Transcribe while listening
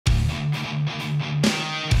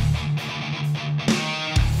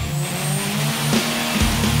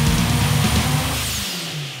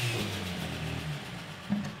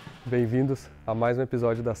Bem-vindos a mais um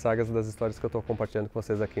episódio das sagas das histórias que eu estou compartilhando com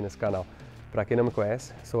vocês aqui nesse canal. Para quem não me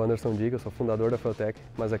conhece, sou Anderson Diga, sou fundador da FuelTech,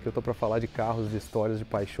 mas aqui eu estou para falar de carros, de histórias, de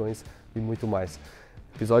paixões e muito mais.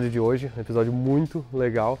 O episódio de hoje é um episódio muito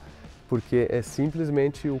legal, porque é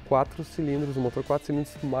simplesmente o 4 cilindros, o motor 4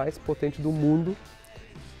 cilindros mais potente do mundo,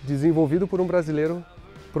 desenvolvido por um brasileiro,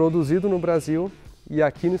 produzido no Brasil e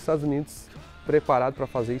aqui nos Estados Unidos, preparado para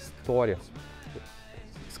fazer história.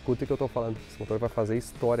 Escuta o que eu estou falando, esse motor vai fazer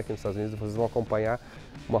história aqui nos Estados Unidos, vocês vão acompanhar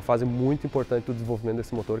uma fase muito importante do desenvolvimento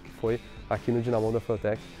desse motor, que foi aqui no Dinamão da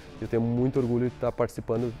FuelTech. Eu tenho muito orgulho de estar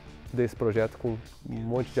participando desse projeto com um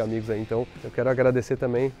monte de amigos aí, então eu quero agradecer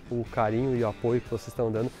também o carinho e o apoio que vocês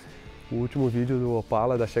estão dando. O último vídeo do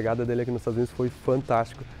Opala, da chegada dele aqui nos Estados Unidos, foi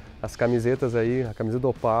fantástico. As camisetas aí, a camiseta do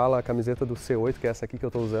Opala, a camiseta do C8, que é essa aqui que eu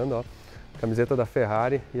estou usando, ó. A camiseta da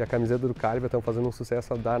Ferrari e a camiseta do Calibre estão fazendo um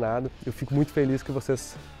sucesso danado. Eu fico muito feliz que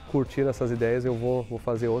vocês curtiram essas ideias. Eu vou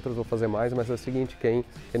fazer outras, vou fazer mais, mas é o seguinte, quem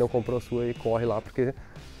não comprou a sua aí, corre lá, porque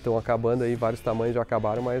estão acabando aí, vários tamanhos já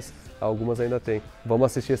acabaram, mas algumas ainda tem. Vamos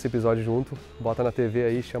assistir esse episódio junto, bota na TV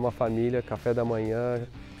aí, chama a família, café da manhã,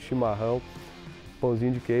 chimarrão,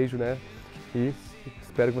 pãozinho de queijo, né? E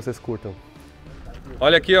espero que vocês curtam.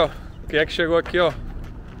 Olha aqui, ó, quem é que chegou aqui, ó?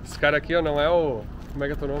 Esse cara aqui, ó, não é o... Como é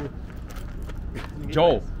que é teu nome?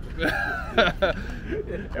 Joe.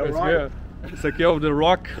 É o Rock. Esse aqui é o The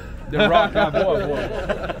Rock. The Rock, ah, boa.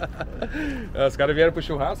 Os caras vieram pro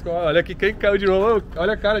churrasco, ó. Olha aqui quem caiu de novo.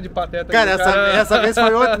 Olha a cara de pateta. Cara, essa vez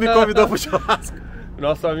foi outro que me convidou pro churrasco.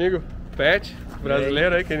 Nosso amigo Pet,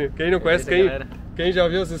 brasileiro aí. Quem não conhece, quem já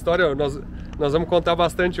viu essa história, nós vamos contar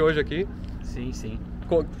bastante hoje aqui. Sim.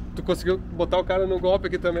 Tu conseguiu botar o cara no golpe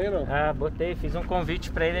aqui também, não? Ah, botei, fiz um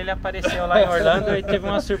convite pra ele, ele apareceu lá em Orlando e teve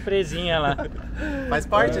uma surpresinha lá. Faz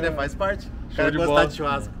parte, né? Faz parte. O cara gostar de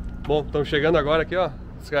churrasco. Bom, estão chegando agora aqui, ó.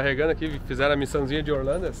 Descarregando aqui, fizeram a missãozinha de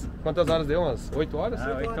Orlando. Quantas horas deu? Umas 8 horas?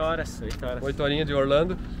 8 horas. 8 horinhas de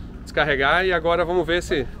Orlando. Descarregar e agora vamos ver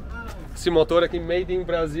se esse motor aqui, made in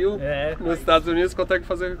Brasil, nos Estados Unidos, consegue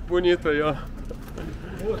fazer bonito aí, ó.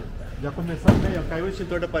 Já começou bem, ó. Caiu o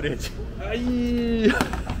extintor da parede. Ai!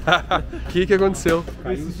 O que aconteceu?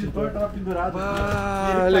 Esse extintor tava pendurado.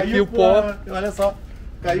 Ah, olha aqui o pó. Olha só.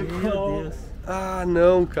 Caiu. Meu Deus. Ah,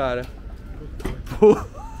 não, cara.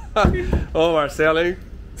 Ó, o Marcelo, hein?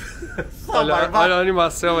 Olha a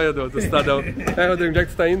animação aí do cidadão. Rodrigo, onde é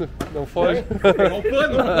que tu tá indo? Não foge? Pegou o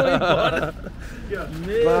pano, não vou embora.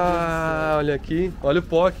 Olha aqui. Olha o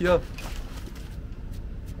pó aqui, ó.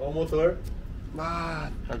 Olha o motor.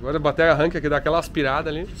 Agora bater arranque aqui, dá aquela aspirada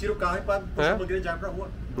ali. Tira o carro e puxa uma grande água pra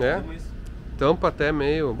rua. Tampa até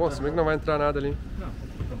meio. Bom, se bem que não vai entrar nada ali. Não,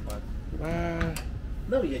 tampado.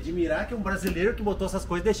 Não, e admirar que um brasileiro que botou essas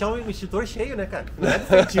coisas deixar um extintor cheio, né, cara? Não é do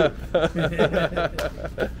feitio.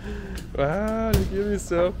 Olha que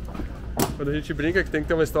missão. Quando a gente brinca que tem que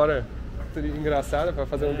ter uma história engraçada pra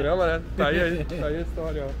fazer um drama, né? Tá aí a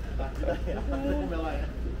história, ó. Como ela é.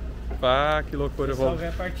 Que loucura. Só vê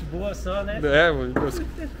a parte boa só, né?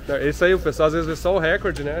 Isso aí, o pessoal às vezes vê só o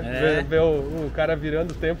recorde, né? Vê o cara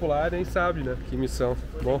virando o tempo lá e nem sabe, né? Que missão.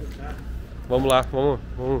 Bom, vamos lá,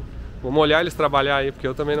 vamos olhar eles trabalhar aí, porque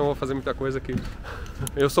eu também não vou fazer muita coisa aqui.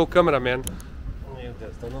 Eu sou o cameraman. Meu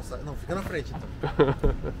Deus, então não fica na frente, então.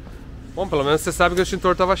 Bom, pelo menos você sabe que o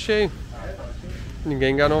extintor tava cheio.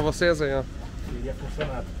 Ninguém enganou vocês aí, ó. Teria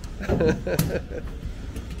funcionado.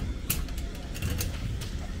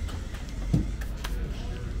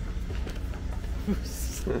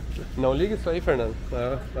 Não liga isso aí, Fernando.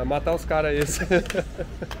 Vai matar os caras aí.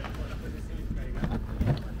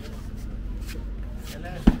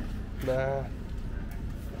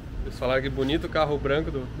 Eles falaram que bonito o carro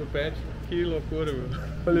branco do Pet. Que loucura, meu.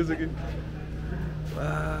 Olha isso aqui.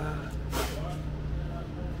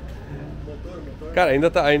 Cara,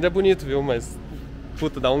 ainda é bonito, viu? Mas,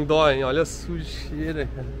 puta, dá um dó, hein? Olha a sujeira,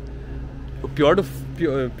 cara. O pior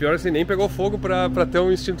assim, nem pegou fogo pra ter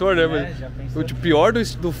um extintor, né? O pior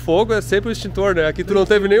do fogo é sempre o extintor, né? Aqui tu não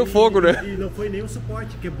teve nem o fogo, né? E não foi nem o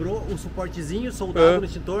suporte, quebrou o suportezinho, soldado no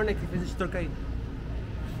extintor, né? Que fez o extintor cair.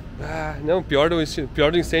 Não, o pior do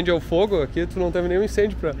incêndio é o fogo, aqui tu não teve nenhum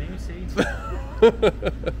incêndio pra... Nem incêndio.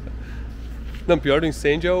 Não, o pior do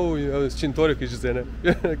incêndio é o extintor, eu quis dizer, né?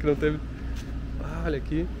 Que não teve... olha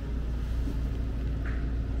aqui.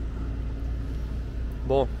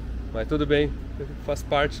 Bom, mas tudo bem, faz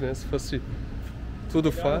parte, né? Se fosse tudo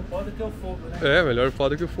Melhor o pó do que o fogo, né? melhor o pó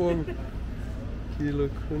do que o fogo. Que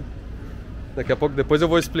loucura. Daqui a pouco, depois eu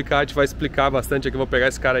vou explicar, a gente vai explicar bastante aqui, vou pegar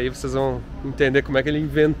esse cara aí, vocês vão entender como é que ele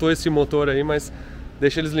inventou esse motor aí, mas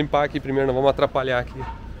deixa eles limpar aqui primeiro, não vamos atrapalhar aqui.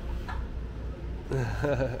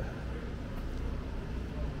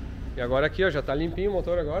 E agora aqui, ó, já tá limpinho o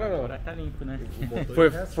motor agora, não? Agora tá limpo, né?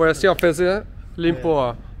 Foi assim, ó, fez, limpou,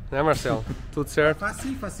 ó. Né, Marcelo? Tudo certo?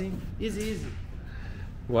 Facinho, facinho. Easy.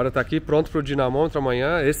 Agora tá aqui pronto pro dinamômetro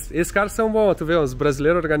amanhã. Esses caras são bons, tu vê, os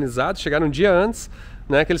brasileiros organizados chegaram um dia antes,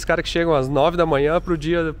 né? Aqueles caras que chegam às 9 da manhã pro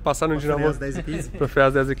dia passar no dinamômetro. Às 10h15. Pra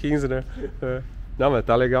às 10h15, né? É. Não, mas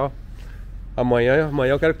tá legal. Amanhã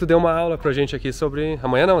eu quero que tu dê uma aula pra gente aqui sobre...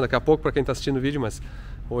 Amanhã não, daqui a pouco pra quem tá assistindo o vídeo, mas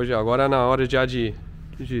hoje, agora é na hora de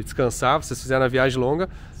descansar, vocês fizeram a viagem longa.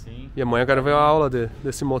 Sim. E amanhã eu quero ver uma aula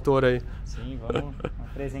desse motor aí. Sim, vamos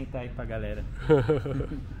apresentar aí pra galera.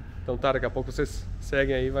 Então tá, daqui a pouco vocês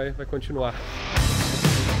seguem aí e vai continuar.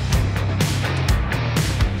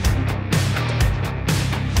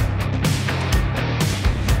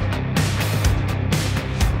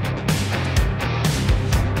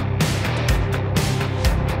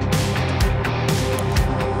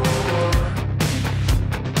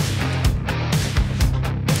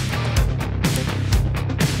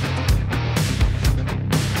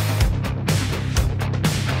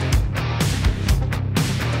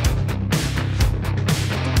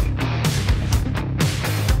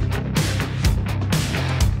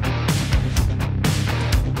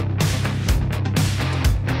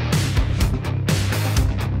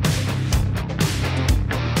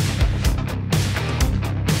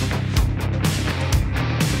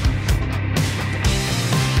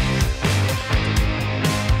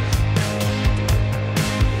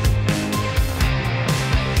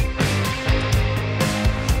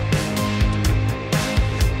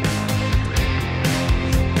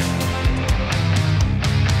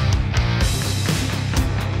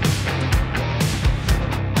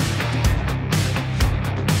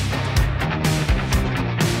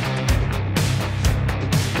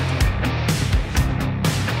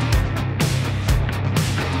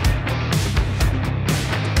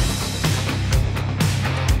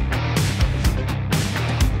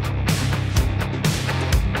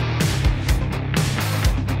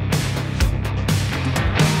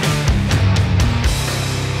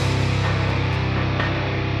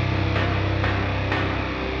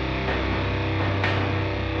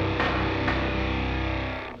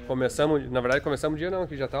 Na verdade começamos o dia não,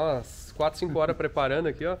 que já tá umas 4, 5 horas preparando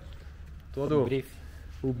aqui, ó. Todo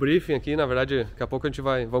o briefing aqui, na verdade, daqui a pouco a gente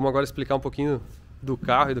vamos agora explicar um pouquinho do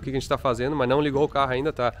carro e do que a gente tá fazendo, mas não ligou o carro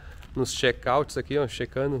ainda, tá nos checkouts aqui, ó,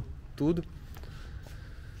 checando tudo.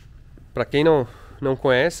 Pra quem não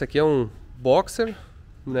conhece, aqui é um boxer,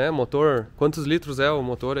 né, motor, quantos litros é o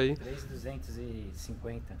motor aí?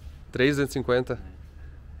 3.250. 3.250.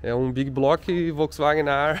 É um Big Block Volkswagen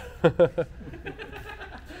na ar.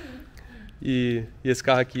 E esse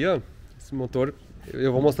carro aqui, ó, esse motor,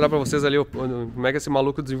 eu vou mostrar pra vocês ali como é que esse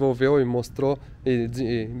maluco desenvolveu e mostrou e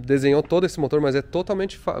desenhou todo esse motor, mas é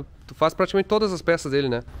totalmente, tu faz praticamente todas as peças dele,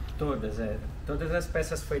 né? Todas as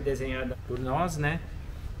peças foi desenhada por nós, né?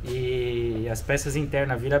 E as peças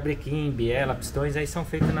internas, virabrequim, biela, pistões, aí são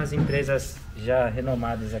feitas nas empresas já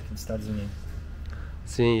renomadas aqui dos Estados Unidos.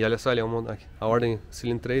 Sim, e olha só ali, a ordem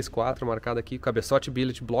cilindro 3, 4 marcada aqui, cabeçote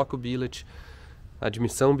billet, bloco billet,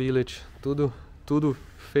 admissão billet, tudo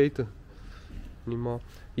feito. Animal.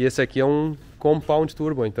 E esse aqui é um compound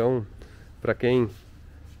turbo, então para quem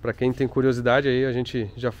tem curiosidade aí, a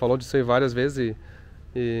gente já falou disso aí várias vezes,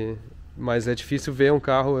 mas é difícil ver um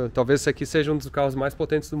carro, talvez esse aqui seja um dos carros mais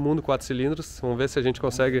potentes do mundo, 4 cilindros, vamos ver se a gente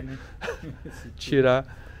consegue tirar.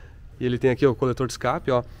 E ele tem aqui o coletor de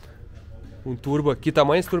escape, ó, um turbo, que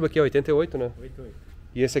tamanho esse turbo aqui é 88, né? 88.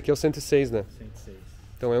 E esse aqui é o 106, né? 106.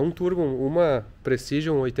 Então é um turbo, uma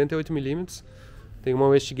Precision 88mm, tem uma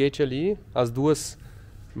wastegate ali, as duas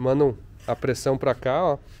mandam a pressão para cá,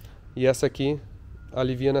 ó, e essa aqui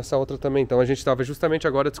alivia nessa outra também. Então a gente estava justamente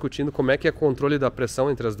agora discutindo como é que é o controle da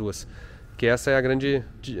pressão entre as duas, que essa é a grande,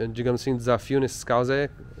 digamos assim, desafio nesses carros, é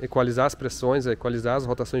equalizar as pressões, equalizar as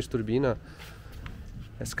rotações de turbina.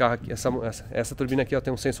 Esse carro aqui, essa turbina aqui, ó,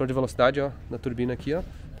 tem um sensor de velocidade, ó, na turbina aqui, ó,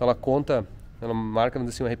 então ela conta, ela marca,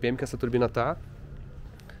 vamos dizer assim, o RPM que essa turbina tá.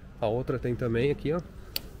 A outra tem também aqui, ó.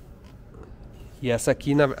 E essa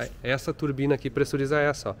aqui, essa turbina aqui pressuriza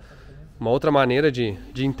essa, ó. Uma outra maneira de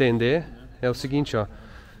entender é o seguinte, ó.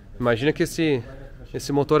 Imagina que esse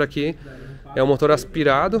motor aqui é um motor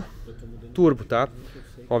aspirado turbo, tá?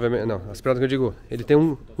 Obviamente, não, aspirado que eu digo, ele tem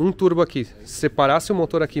um turbo aqui. Se separasse o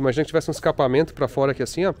motor aqui, imagina que tivesse um escapamento para fora aqui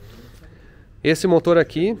assim, ó. Esse motor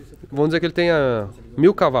aqui, vamos dizer que ele tenha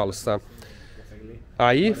 1000 cavalos, tá?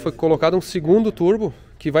 Aí foi colocado um segundo turbo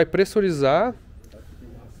que vai pressurizar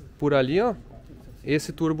por ali, ó,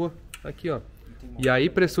 esse turbo aqui, ó. E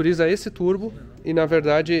aí pressuriza esse turbo e na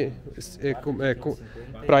verdade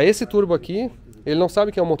para esse turbo aqui ele não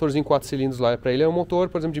sabe que é um motorzinho 4 cilindros lá. Para ele é um motor,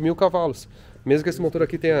 por exemplo, de 1000 cavalos. Mesmo que esse motor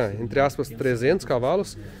aqui tenha, entre aspas, 300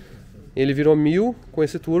 cavalos, ele virou 1000 com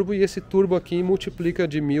esse turbo, e esse turbo aqui multiplica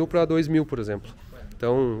de 1000 para 2000, por exemplo.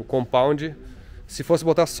 Então o compound, se fosse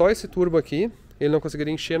botar só esse turbo aqui, ele não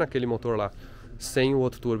conseguiria encher naquele motor lá, sem o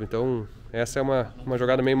outro turbo. Então essa é uma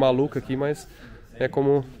jogada meio maluca aqui, mas é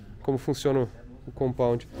como funciona o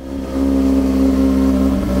compound.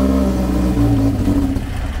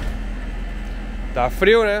 Tá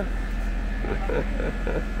frio, né?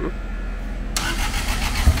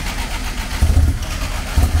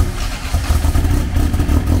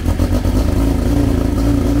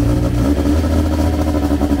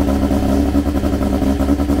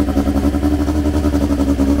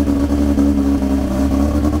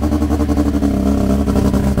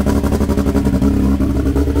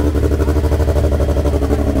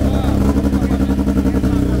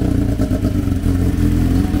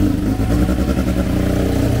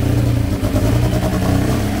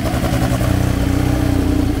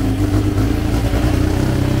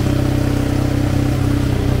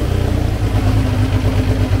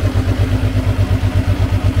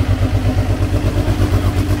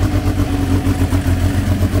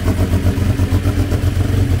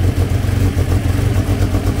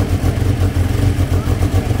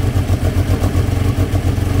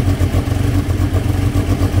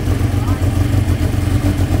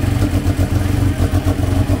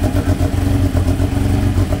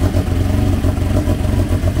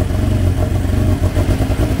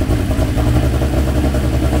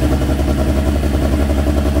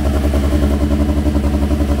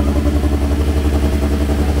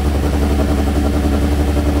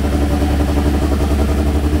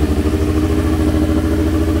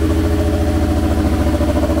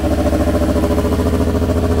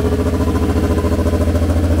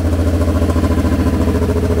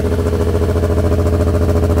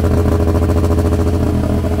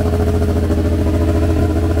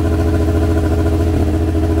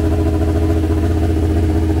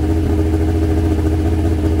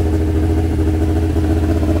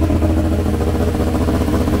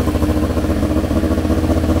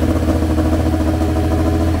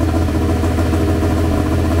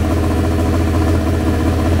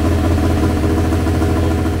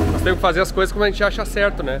 Fazer as coisas como a gente acha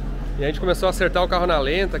certo, né? E a gente começou a acertar o carro na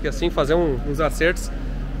lenta, que assim, fazer uns acertos.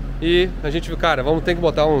 E a gente viu, cara, vamos ter que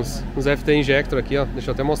botar uns FT injector aqui, ó. Deixa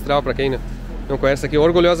eu até mostrar pra quem não conhece aqui.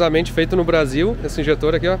 Orgulhosamente feito no Brasil, esse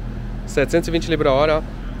injetor aqui, ó. 720 libra-hora,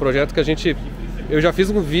 ó. Projeto que eu já fiz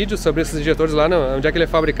um vídeo sobre esses injetores lá, onde é que ele é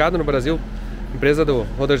fabricado no Brasil. Empresa do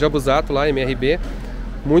Roda Busato lá, MRB.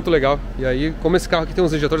 Muito legal. E aí, como esse carro aqui tem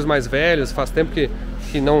uns injetores mais velhos, faz tempo que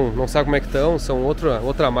não sabe como é que estão, são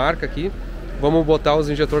outra marca aqui, vamos botar os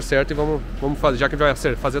injetores certos e vamos fazer, já que vai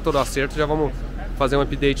fazer todo o acerto, já vamos fazer um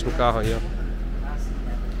update no carro aí, ó.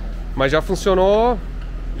 Mas já funcionou,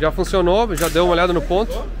 já deu uma olhada no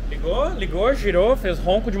ponto. Ligou, girou, fez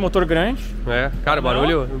ronco de motor grande. É, cara, o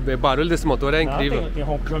barulho desse motor é incrível. Tem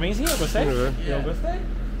ronco de homenzinho, eu gostei. Eu gostei.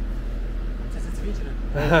 620, né?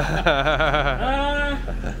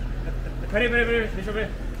 Peraí, deixa eu ver.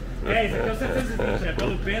 Esse aqui é o 720, né?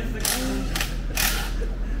 Pelo peso, isso aqui.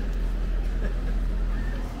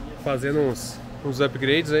 Fazendo uns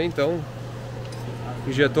upgrades aí, então.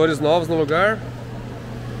 Injetores novos no lugar.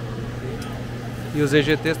 E os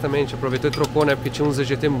EGTs também, a gente aproveitou e trocou, né? Porque tinha uns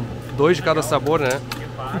EGT, 2 de cada sabor, né?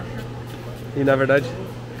 E na verdade,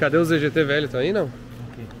 cadê os EGT velhos? Estão aí, não?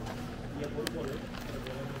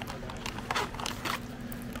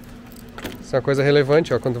 Isso é uma coisa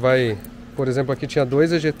relevante, ó, quando vai, por exemplo, aqui tinha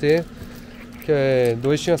 2 EGT, que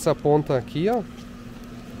 2 tinha essa ponta aqui, ó,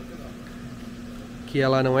 que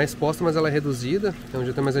ela não é exposta, mas ela é reduzida, é um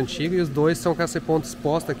EGT mais antigo, e os 2 são com essa ponta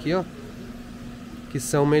exposta aqui, ó, que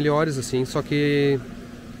são melhores, assim, só que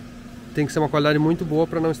tem que ser uma qualidade muito boa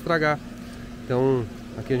para não estragar. Então,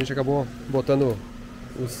 aqui a gente acabou botando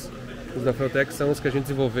os da FuelTech, são os que a gente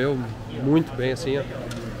desenvolveu muito bem, assim, ó.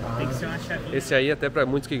 Tem que ser uma chavinha. Esse aí, até para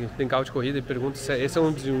muitos que tem carro de corrida e perguntam, esse é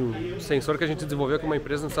um sensor que a gente desenvolveu com uma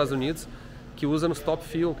empresa nos Estados Unidos que usa nos top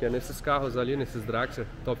fuel, que é nesses carros ali, nesses Dragster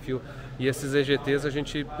top fuel. E esses EGTs a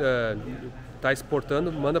gente está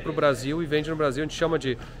exportando, manda para o Brasil e vende no Brasil. A gente chama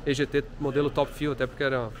de EGT modelo top fuel, até porque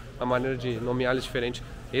era a maneira de nomear eles diferente.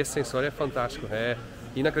 Esse sensor é fantástico, é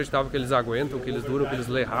inacreditável que eles aguentam, que eles duram, que eles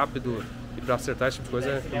lê rápido. E para acertar esse tipo de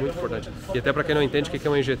coisa é muito importante. E até para quem não entende o que é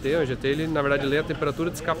um EGT, o EGT ele na verdade lê a temperatura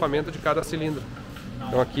de escapamento de cada cilindro.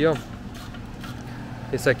 Então aqui, ó,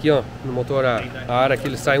 esse aqui, ó, no motor a ar aqui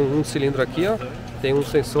ele sai um cilindro aqui, ó, tem um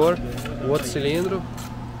sensor, o outro cilindro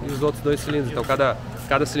e os outros 2 cilindros. Então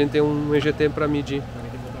cada cilindro tem um EGT para medir.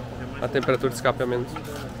 a temperatura de escapamento.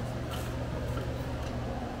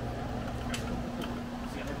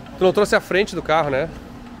 Tu não trouxe a frente do carro, né?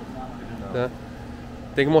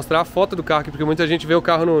 Tem que mostrar a foto do carro aqui, porque muita gente vê o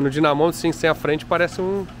carro no dinamômetro assim, sem a frente, parece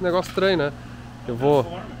um negócio estranho, né? Eu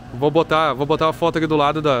vou botar a foto aqui do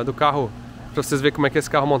lado do carro pra vocês verem como é que é esse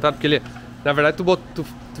carro montado, porque ele, na verdade, tu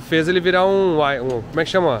fez ele virar como é que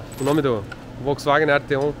chama o nome do Volkswagen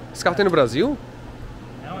RT1? Esse carro tem no Brasil?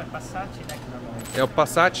 Não, é Passat, né? Que normalmente É o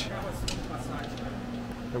Passat.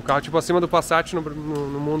 É um carro tipo acima do Passat no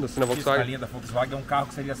mundo, assim, na Volkswagen. A linha da Volkswagen é um carro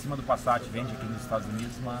que seria acima do Passat, vende aqui nos Estados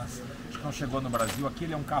Unidos, mas acho que não chegou no Brasil. Aqui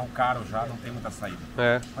ele é um carro caro já, não tem muita saída.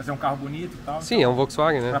 É. Mas é um carro bonito e tal. Sim, então, é um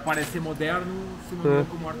Volkswagen, né? Pra parecer moderno, se mandou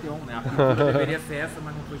como RT1, né? A pintura deveria ser essa,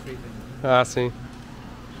 mas não foi feita ainda. Ah, sim.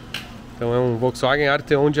 Então é um Volkswagen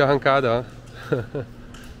RT1 de arrancada, ó.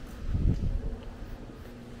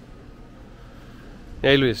 E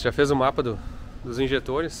aí, Luiz, já fez o mapa dos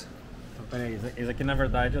injetores? Então, peraí, esse aqui na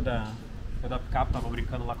verdade é da picape, tava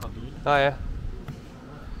brincando lá com a Billet. Ah, é?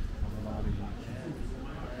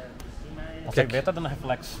 Consegue ver? Tá dando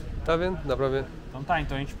reflexo. Tá vendo? Dá pra ver. Então tá,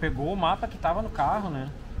 então a gente pegou o mapa que tava no carro, né?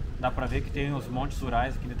 Dá pra ver que tem os montes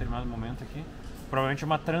rurais aqui em determinado momento aqui. Provavelmente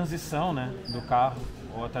uma transição, né? Do carro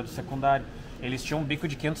ou até do secundário. Eles tinham um bico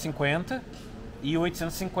de 550 e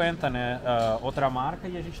 850, né? Outra marca,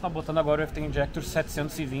 e a gente tá botando agora o FT Injector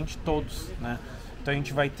 720 todos, né? Então a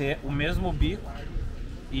gente vai ter o mesmo bico,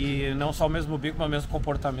 e não só o mesmo bico, mas o mesmo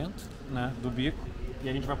comportamento, né? Do bico. E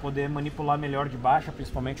a gente vai poder manipular melhor de baixa,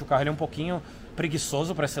 principalmente. O carro ele é um pouquinho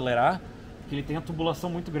preguiçoso para acelerar, porque ele tem a tubulação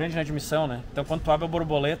muito grande na admissão, né? Então quando tu abre a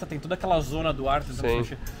borboleta, tem toda aquela zona do ar tentando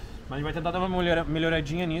mexer. Mas a gente vai tentar dar uma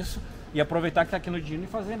melhoradinha nisso e aproveitar que tá aqui no Dino e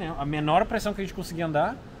fazer, né? A menor pressão que a gente conseguir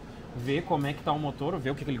andar, ver como é que tá o motor, ver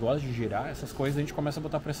o que ele gosta de girar, essas coisas, a gente começa a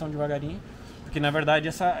botar pressão devagarinho. Porque na verdade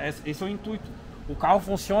esse é o intuito. O carro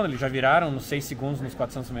funciona, eles já viraram nos 6 segundos, nos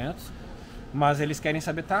 400 metros. Mas eles querem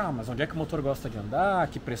saber, tá, mas onde é que o motor gosta de andar,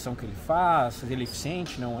 que pressão que ele faz, se ele é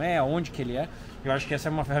eficiente, não é, aonde que ele é. Eu acho que essa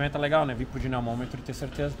é uma ferramenta legal, né? Vir pro dinamômetro e ter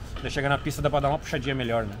certeza. Daí chegar na pista dá pra dar uma puxadinha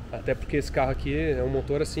melhor, né? Até porque esse carro aqui é um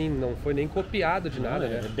motor assim, não foi nem copiado de nada,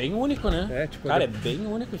 né? É bem único, né? É, tipo, cara, é bem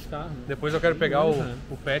único esse carro. Depois eu quero pegar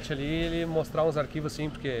o Pet ali e ele mostrar uns arquivos assim,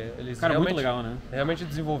 porque eles cara, realmente, muito legal, né? Realmente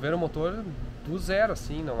desenvolveram o motor do zero,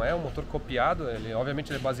 assim, não é um motor copiado. Ele,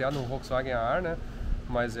 obviamente ele é baseado no Volkswagen AR, né?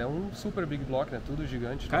 Mas é um super big block, né? Tudo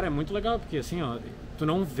gigante. Cara, é muito legal, porque assim, ó, tu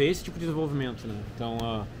não vê esse tipo de desenvolvimento, né?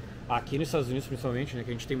 Então, aqui nos Estados Unidos principalmente, né? Que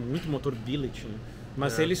a gente tem muito motor billet, né?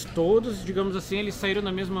 Mas eles todos, digamos assim, eles saíram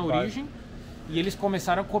da mesma origem e eles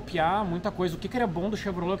começaram a copiar muita coisa. O que era bom do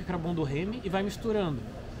Chevrolet, o que era bom do Hemi, e vai misturando.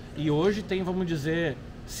 E hoje tem, vamos dizer,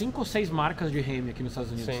 5 ou 6 marcas de Hemi aqui nos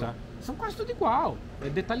Estados Unidos, tá? São quase tudo igual, é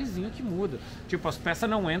detalhezinho que muda. Tipo, as peças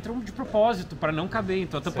não entram de propósito, para não caber.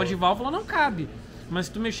 Então a tampa de válvula não cabe. Mas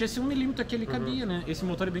se tu mexesse 1 milímetro aqui, ele cabia, né? Esse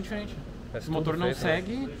motor é bem diferente. Esse motor não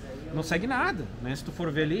segue nada, né? Se tu for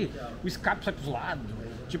ver ali, o escape sai pros lados.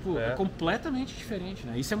 Tipo, é completamente diferente,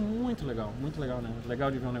 né? Isso é muito legal, né? Legal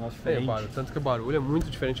de ver um negócio diferente. Tanto que o barulho é muito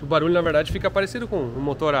diferente. O barulho, na verdade, fica parecido com o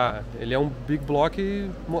motor A. Ele é um big block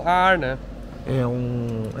AR, né?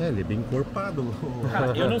 ele é bem encorpado.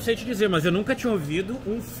 Cara, eu não sei te dizer, mas eu nunca tinha ouvido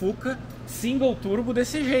um Fuca single turbo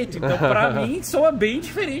desse jeito. Então, pra mim, soa bem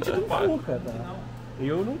diferente do Fuca, tá?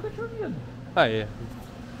 Eu nunca tinha ouvido. Aí.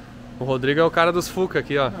 O Rodrigo é o cara dos Fuca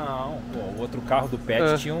aqui, ó. Não, pô, o outro carro do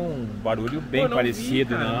Pet tinha um barulho bem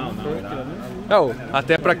parecido, Não,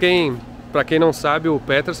 até pra quem não sabe, o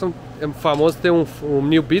Peterson é famoso ter um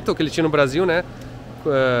New Beetle que ele tinha no Brasil, né?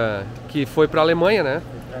 Que foi pra Alemanha, né?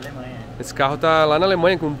 Foi pra Alemanha. Esse carro tá lá na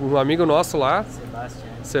Alemanha com um amigo nosso lá.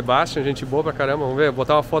 Sebastian, gente boa pra caramba. Vamos ver, vou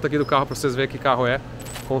botar uma foto aqui do carro pra vocês verem que carro é.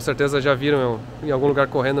 Com certeza já viram em algum lugar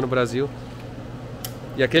correndo no Brasil.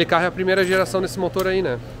 E aquele carro é a primeira geração desse motor aí,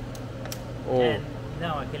 né?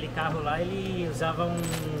 Não, aquele carro lá ele usava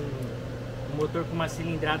um motor com uma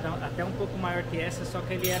cilindrada até um pouco maior que essa, só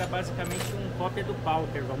que ele era basicamente um cópia do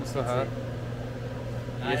Pauter, vamos dizer.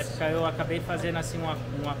 Na época eu acabei fazendo assim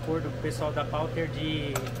um acordo com o pessoal da Pauter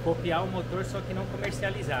de copiar o motor, só que não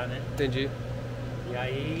comercializar, né? Entendi. E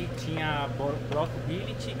aí tinha bloco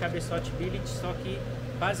billet, cabeçote billet, só que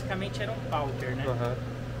basicamente era um Pauter, né?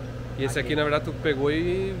 E esse aqui, na verdade, tu pegou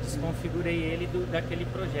e... Desconfigurei ele daquele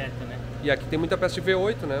projeto, né? E aqui tem muita peça de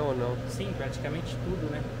V8, né? Ou não? Sim, praticamente tudo,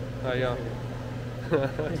 né? Aí, ó.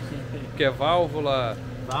 Que é válvula...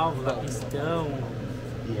 pistão,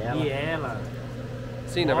 biela.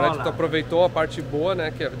 Sim, na verdade tu aproveitou a parte boa, né?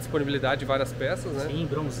 Que é a disponibilidade de várias peças, né? Sim,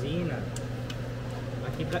 bronzina.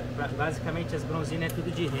 Aqui, basicamente, as bronzinas é tudo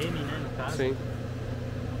de Hemi, né? No caso. Sim.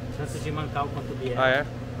 Tanto de mancal quanto biela. Ah, é?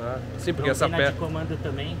 Sim, porque bronzina essa peça... de comando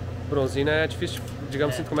também. bronzina é difícil,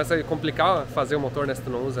 digamos assim, tu começa a complicar fazer o motor, né, se tu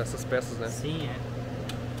não usa essas peças, né? Sim, é.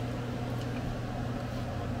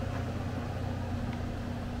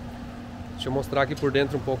 Deixa eu mostrar aqui por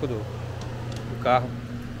dentro um pouco do carro.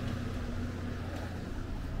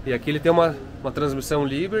 E aqui ele tem uma transmissão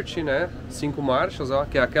Liberty, né, 5 marchas, ó,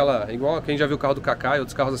 que é aquela, igual quem já viu o carro do Kaká e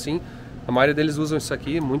outros carros assim, a maioria deles usam isso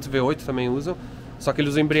aqui, muitos V8 também usam, só que ele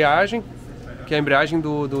usa embreagem, que é a embreagem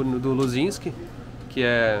do Luzinski, que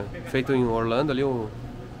é feito em Orlando ali, o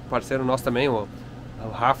parceiro nosso também, o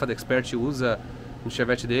Rafa da Expert usa no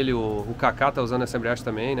Chevette dele, o Kaká tá usando essa embreagem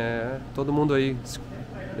também, né, todo mundo aí,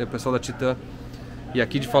 o pessoal da Titan. E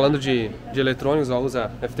aqui falando de eletrônicos, ó, usa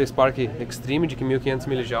FTSPARK Extreme de 1500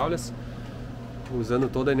 mJ, usando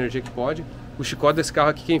toda a energia que pode. O chicote desse carro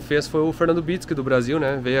aqui quem fez foi o Fernando Bitsky do Brasil,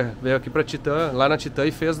 né? Veio aqui pra Titan, lá na Titan,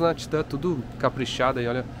 e fez na Titan tudo caprichado aí,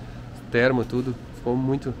 olha, termo, tudo. Ficou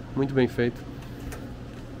muito, muito bem feito.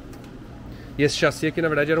 E esse chassi aqui, na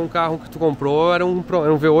verdade, era um carro que tu comprou, era um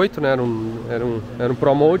V8, né? Era um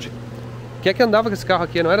Pro Mode. Quem é que andava com esse carro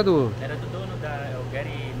aqui? Não era do... Era do dono o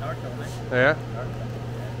Gary Norton, né? É.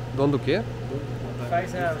 Dono do quê?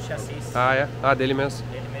 Faz o chassi. Ah, é? Ah, dele mesmo.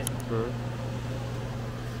 Dele mesmo.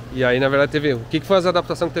 E aí, na verdade, teve... O que foi a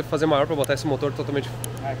adaptação que teve que fazer maior para botar esse motor totalmente...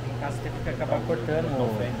 Aqui em casa teve que acabar cortando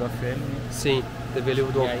o FM. Sim, teve ali o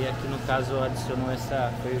do... E aí aqui no caso adicionou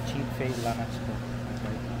essa... Foi o Tim que fez lá na Titan.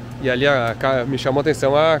 E ali me chamou a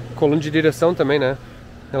atenção a coluna de direção também, né?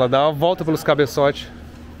 Ela dá uma volta pelos cabeçotes.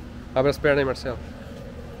 Abre as pernas aí, Marcelo.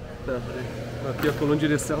 Aqui a coluna de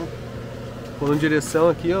direção. Coluna de direção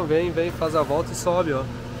aqui, ó, vem, faz a volta e sobe, ó.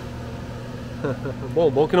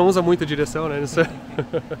 Bom que não usa muito direção, né? Isso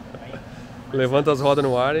levanta as rodas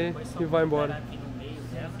no ar e vai embora.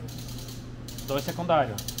 Dois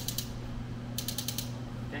secundários.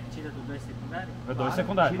 Quer que tira do 2 secundário? É 2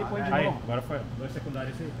 secundários. Aí, agora foi. 2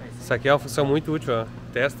 secundários aí. Isso aqui é uma função muito útil, ó.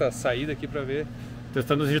 Testa a saída aqui pra ver.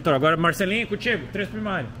 Testando os injetores. Agora, Marcelinho, contigo. 3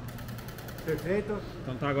 primários. Perfeito.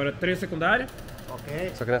 Então tá, agora 3 secundários.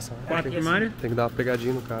 Ok. Só que nessa 4 primários. tem que dar uma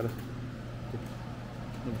pegadinha no cara.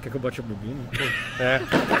 Quer que eu bote a bobina? É.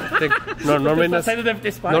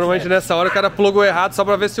 Normalmente nessa hora o cara plugou errado só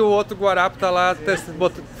pra ver se o outro guarapo tá lá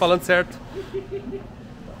falando certo.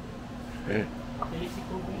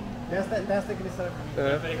 Testa que ele sabe.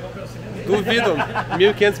 Duvido,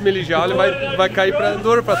 1500 mJ vai cair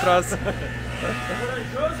duro pra trás.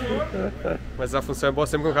 Mas a função é boa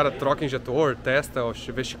sempre que o cara troca injetor, testa,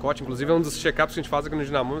 vê chicote. Inclusive é um dos check-ups que a gente faz aqui no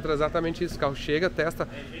dinamômetro, é exatamente isso. O carro chega, testa,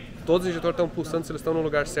 todos os injetores estão pulsando, se eles estão no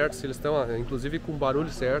lugar certo, se eles estão, inclusive com o barulho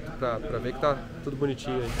certo, pra ver que tá tudo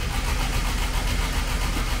bonitinho aí.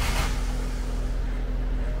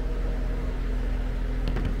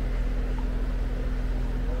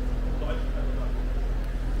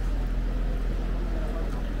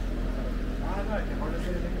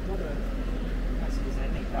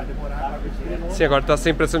 Sim, agora tá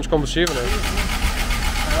sem pressão de combustível, né?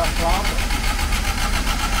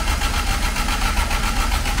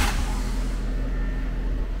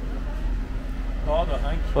 Todo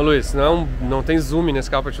arranque. Ô Luiz, não tem zoom nesse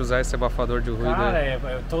carro pra te usar esse abafador de ruído. Cara, aí.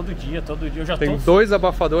 todo dia eu já tem 2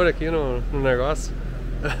 abafadores aqui no negócio.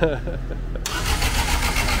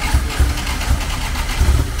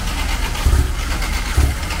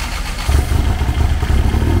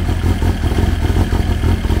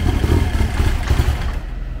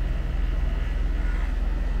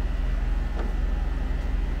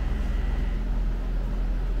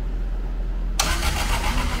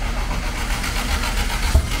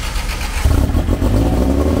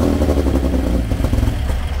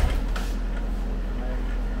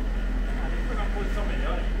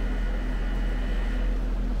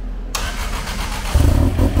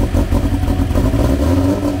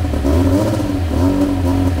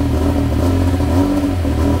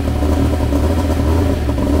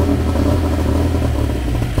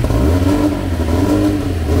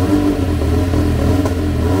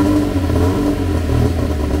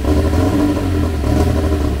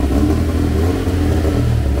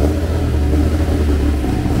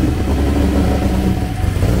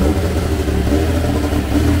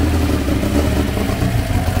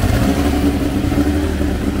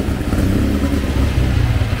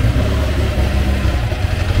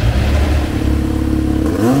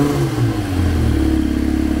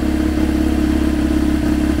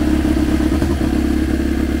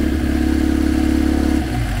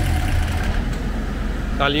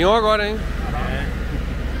 Alinhou agora, hein?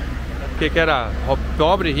 O que era?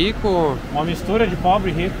 Pobre, rico? Uma mistura de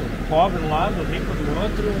pobre e rico. Pobre de um lado, rico do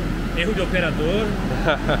outro. Erro de operador.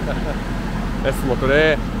 Esse motor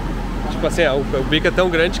é tipo assim, o bico é tão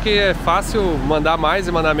grande que é fácil mandar mais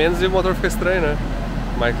e mandar menos e o motor fica estranho, né?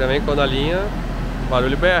 Mas também quando alinha, o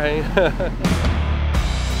barulho berra, hein?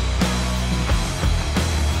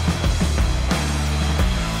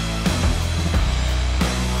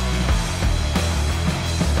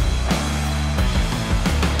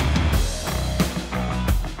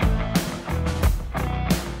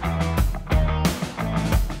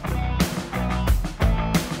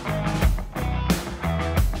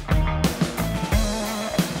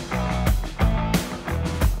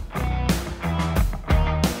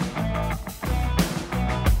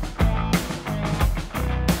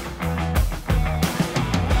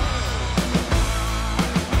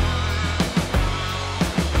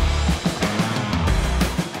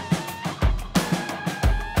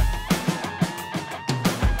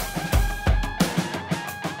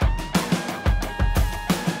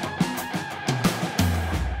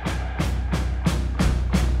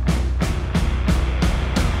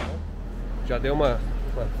 Já deu uma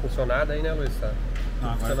funcionada aí, né, Luiz? Tá?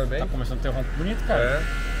 Agora bem? Tá começando a ter um ronco bonito, cara. É.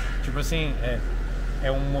 Tipo assim,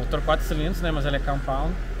 é um motor 4 cilindros, né? Mas ele é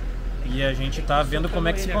compound. E a gente tá vendo como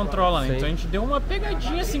é que se controla, né? Sim. Então a gente deu uma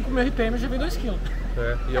pegadinha, 5.000 RPM, já veio 2 kg.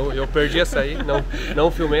 É. E eu perdi essa aí,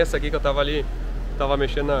 não filmei essa aqui que eu tava ali, tava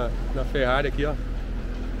mexendo na Ferrari aqui, ó.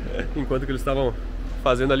 Enquanto que eles estavam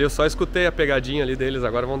fazendo ali, eu só escutei a pegadinha ali deles.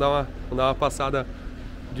 Agora vamos dar uma passada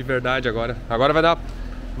de verdade agora. Agora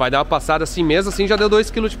vai dar uma passada assim mesmo, assim já deu 2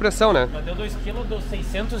 kg de pressão, né? Já deu 2 kg, deu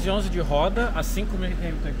 611 de roda a 5.000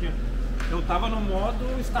 RPM. Tá aqui, ó. Eu tava no modo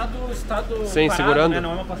estado Sim, parado, segurando. né?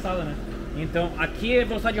 Não é uma passada, né? Então aqui é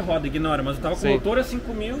velocidade de roda, ignora. Mas eu tava com o motor a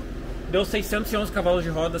 5.000, deu 611 cavalos de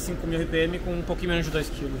roda, 5.000 RPM com um pouquinho menos de 2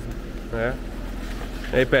 kg. Né? É.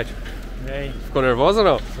 E aí, Pet? E aí? Ficou nervoso ou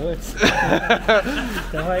não? Putz.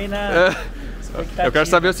 Estamos aí na expectativa. Eu quero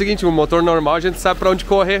saber o seguinte, o motor normal a gente sabe pra onde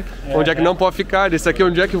correr, onde é que não pode ficar. Esse aqui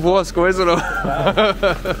onde é que voa as coisas, não?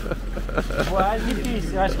 Voar é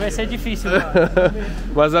difícil, eu acho que vai ser difícil.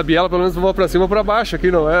 Mas a biela pelo menos voa pra cima ou pra baixo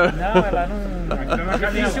aqui, não é? Não, ela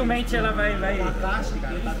não. Dificilmente ela vai. Na caixa,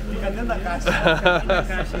 cara, fica dentro da caixa. Na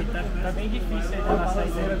caixa aí, tá bem difícil aí da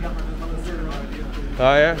saída.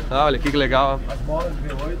 Ah, é? Ah, olha aqui que legal. As bolas de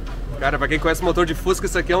V8. Cara, pra quem conhece motor de Fusca,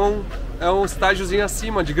 isso aqui é um estágiozinho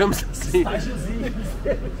acima, digamos assim. Estágiozinho.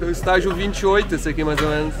 É o estágio 28 esse aqui, mais ou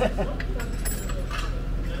menos.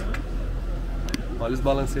 Olha os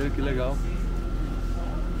balanceiros, que legal.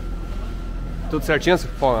 Tudo certinho,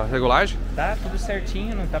 a regulagem? Tá tudo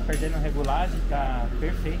certinho, não tá perdendo regulagem, tá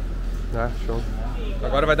perfeito. Ah, show.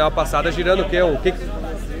 Agora vai dar uma passada girando o quê? O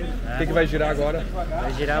que vai girar agora?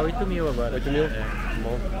 Vai girar 8.000 agora. 8.000?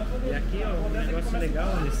 Bom. E aqui, ó, um negócio legal,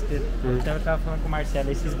 eu tava falando com o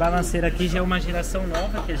Marcelo, esses balanceiros aqui já é uma geração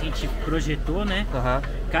nova que a gente projetou, né?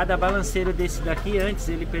 Cada balanceiro desse daqui, antes,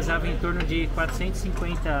 ele pesava em torno de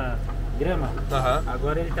 450 gramas.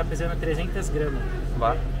 Agora ele tá pesando 300 gramas.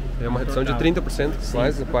 Bah. É uma redução de 30%,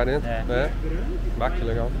 mais de 40%. É. Bah, que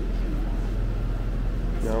legal.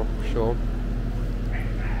 Não, show.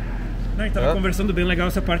 Não, tava conversando bem legal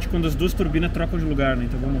essa parte quando as duas turbinas trocam de lugar, né?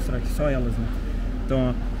 Então vou mostrar aqui só elas, né?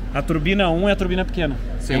 Então, a turbina 1 é a turbina pequena.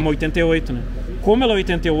 Sim. É uma 88, né? Como ela é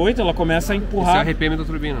 88, ela começa a empurrar... Esse é a RPM da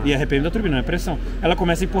turbina. E a RPM da turbina, não é pressão. Ela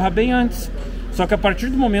começa a empurrar bem antes. Só que a partir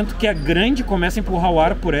do momento que a grande começa a empurrar o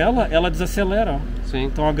ar por ela, ela desacelera, ó. Sim.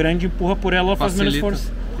 Então a grande empurra por ela, ela faz menos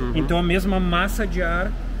força. Uhum. Então a mesma massa de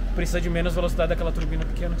ar precisa de menos velocidade daquela turbina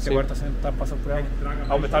pequena, que agora tá passando por ela.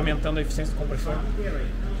 Tá aumentando a eficiência do compressor.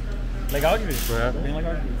 Legal de ver. Bem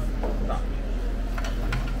legal de ver. Tá.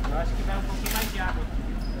 Eu acho que vai um pouquinho mais de água.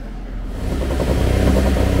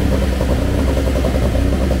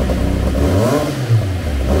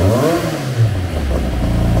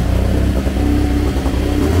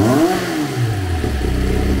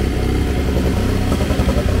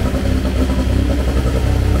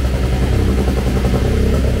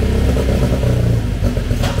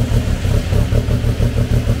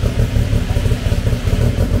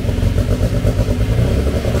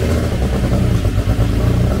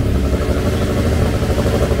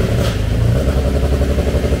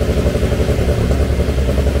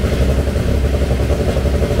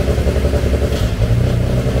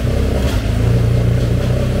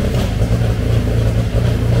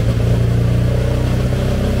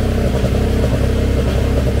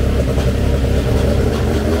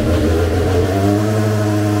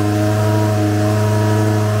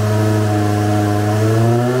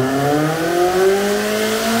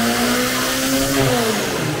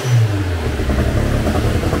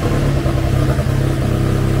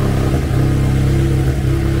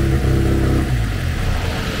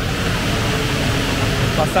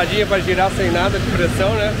 Alçadinha para girar sem nada de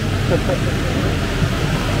pressão, né?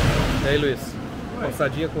 E aí, Luiz?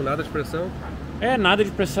 Alçadinha com nada de pressão? É, nada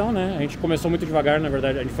de pressão, né? A gente começou muito devagar, na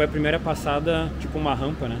verdade. A gente foi a primeira passada, tipo uma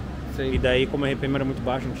rampa, né? Sim. E daí, como a RPM era muito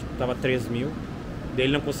baixa, a gente tava 3.000. Daí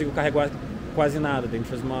ele não conseguiu carregar quase nada. Daí a gente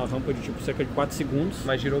fez uma rampa de tipo cerca de 4 segundos.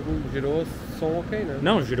 Mas girou som ok, né?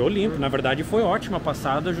 Não, girou limpo. Na verdade foi ótima a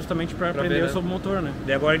passada justamente para aprender sobre o motor, né?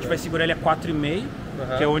 Daí agora a gente vai segurar ele a 4,5,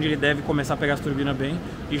 que é onde ele deve começar a pegar as turbinas bem.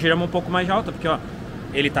 E giramos um pouco mais de alta, porque ó,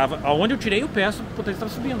 ele tava... Aonde eu tirei o pé, a potência estava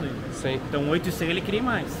subindo aí. Sim. Então 8,6 ele queria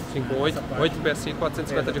mais. Sim, com 8 PSI,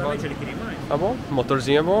 450 de roda. Ele queria mais. Tá bom, o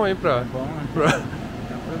motorzinho é bom aí pra... Bom, pra... tá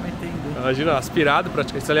prometendo. Imagina, aspirado,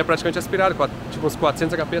 praticamente. Isso ali é praticamente aspirado, tipo uns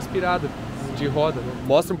 400 HP aspirado de roda, né?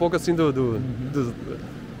 Mostra um pouco assim do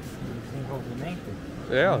Desenvolvimento?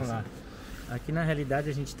 É, ó. Vamos lá. Aqui na realidade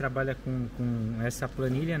a gente trabalha com essa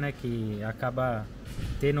planilha, né, que acaba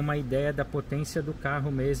tendo uma ideia da potência do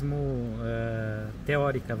carro mesmo,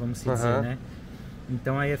 teórica, vamos dizer, né?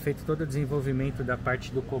 Então aí é feito todo o desenvolvimento da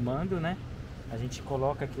parte do comando, né? A gente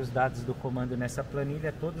coloca aqui os dados do comando nessa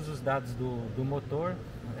planilha, todos os dados do motor,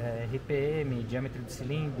 RPM, diâmetro de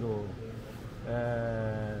cilindro,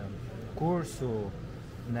 curso,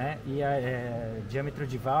 né? E diâmetro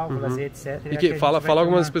de válvulas e etc. E que fala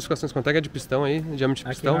algumas especificações, quanto é que é de pistão aí, diâmetro de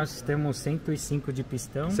pistão? Aqui nós temos 105 de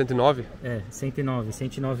pistão. 109?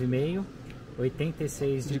 109,5,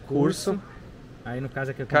 86 de curso. Aí no caso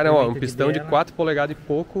aqui... Cara, ó, um pistão de 4 polegadas e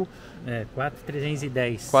pouco.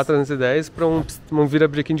 4,310. 4,310 para um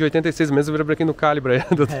virabrequim de 86, mesmo virabrequim do calibre.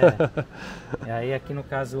 Aí aqui no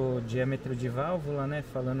caso diâmetro de válvula, né?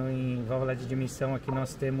 Falando em válvula de dimensão, aqui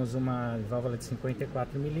nós temos uma válvula de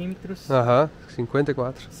 54 milímetros.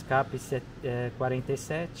 54. Escape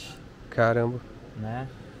 47. Caramba. Né?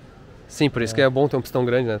 Sim, por isso que é bom ter um pistão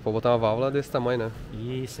grande, né? Pra botar uma válvula desse tamanho, né?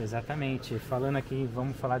 Isso, exatamente. Falando aqui,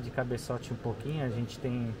 vamos falar de cabeçote um pouquinho. A gente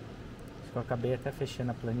tem... Acho que eu acabei até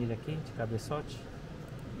fechando a planilha aqui de cabeçote.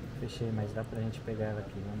 Fechei, mas dá pra gente pegar ela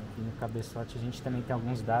aqui. Aqui no cabeçote a gente também tem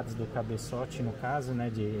alguns dados do cabeçote, no caso,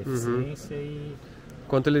 né? De eficiência e...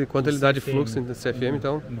 Quanto ele dá de fluxo em CFM,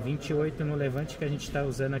 então? Em 28 no levante, que a gente está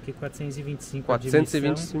usando aqui 425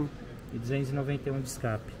 425 e 291 de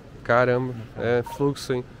escape. Caramba, é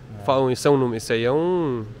fluxo, hein? Falam, isso aí é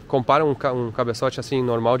um... Compara um cabeçote assim,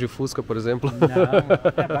 normal de Fusca, por exemplo?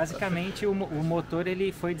 Não, basicamente o motor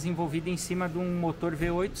ele foi desenvolvido em cima de um motor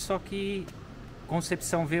V8, só que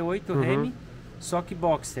concepção V8 Remy, só que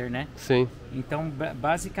boxer, né? Sim. Então,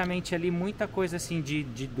 basicamente ali muita coisa assim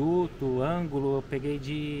de duto, ângulo, eu peguei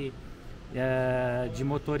de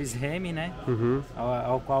motores Remy, né?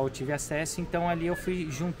 Ao qual eu tive acesso, então ali eu fui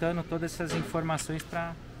juntando todas essas informações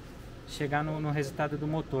para chegar no resultado do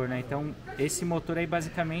motor, né? Então esse motor aí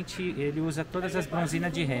basicamente ele usa todas as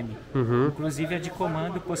bronzinas de Remy, inclusive a de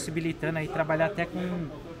comando, possibilitando aí trabalhar até com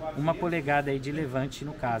 1 polegada aí de levante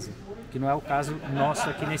no caso, que não é o caso nosso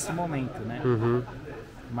aqui nesse momento, né?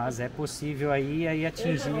 Mas é possível aí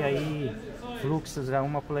atingir aí fluxos a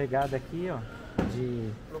 1 polegada aqui, ó, de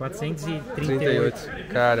 438.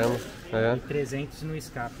 Caramba. E 300 no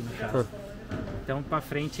escape, no caso. Então para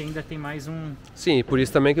frente ainda tem mais um... Sim, por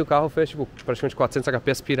isso também que o carro fez tipo, praticamente 400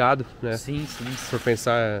 HP aspirado, né? Sim. Por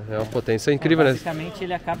pensar, é uma potência incrível, basicamente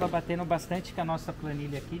ele acaba batendo bastante com a nossa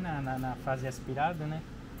planilha aqui na fase aspirada, né?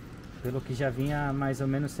 Pelo que já vinha mais ou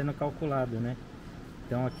menos sendo calculado, né?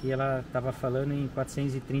 Então aqui ela estava falando em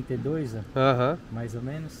 432, mais ou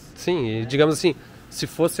menos. Sim, e digamos assim, se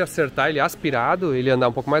fosse acertar ele aspirado, ele ia andar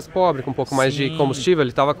um pouco mais pobre, com um pouco mais de combustível. Ele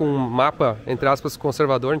estava com um mapa, entre aspas,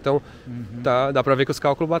 conservador, então dá pra ver que os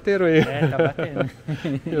cálculos bateram aí. Tá batendo.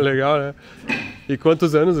 Legal, né? E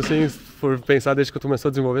quantos anos, assim, por pensar desde que tu começou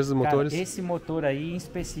a desenvolver esses motores? Cara, esse motor aí em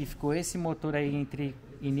específico, esse motor aí entre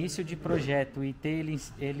início de projeto e ter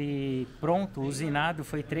ele pronto, usinado,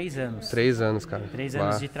 foi 3 anos. 3 anos, cara. 3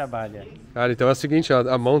 anos de trabalho. Cara, então é o seguinte, ó,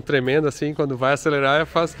 a mão tremenda assim, quando vai acelerar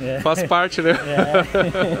faz parte, né?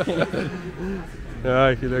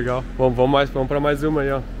 Ai, que legal. Bom, vamos para mais uma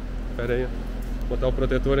aí, ó. Pera aí, ó. Vou botar o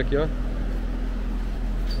protetor aqui, ó.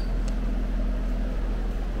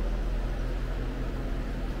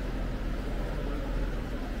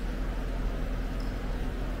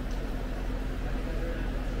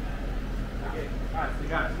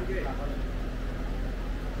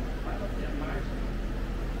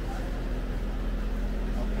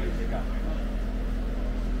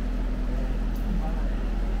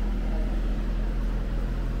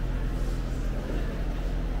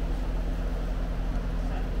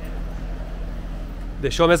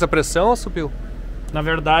 Deixou a mesma pressão ou subiu? Na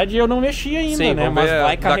verdade eu não mexi ainda, né? Mas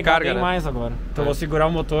vai carregar bem mais agora. Então eu vou segurar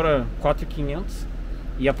o motor a 4.500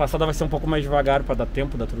 E a passada vai ser um pouco mais devagar para dar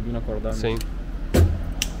tempo da turbina acordar. Sim.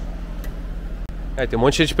 Tem um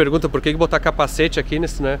monte de gente que pergunta por que botar capacete aqui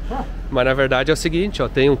nesse, né? Mas na verdade é o seguinte, ó,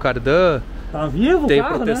 tem um cardan, tá vivo, tem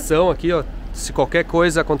carro, proteção, né? aqui, ó. Se qualquer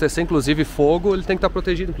coisa acontecer, inclusive fogo, ele tem que estar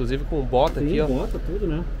protegido, inclusive com bota. Sim, aqui, ó. Bota, tudo,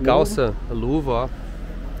 né? Calça, luva, ó.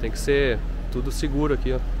 Tem que ser tudo seguro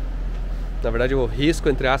aqui, ó. Na verdade o risco,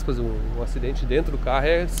 entre aspas, um acidente dentro do carro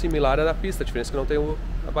é similar à da pista, a diferença é que não tem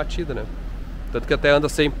a batida, né? Tanto que até anda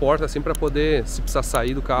sem porta assim para poder, se precisar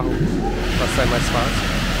sair do carro, para sair mais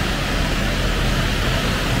fácil.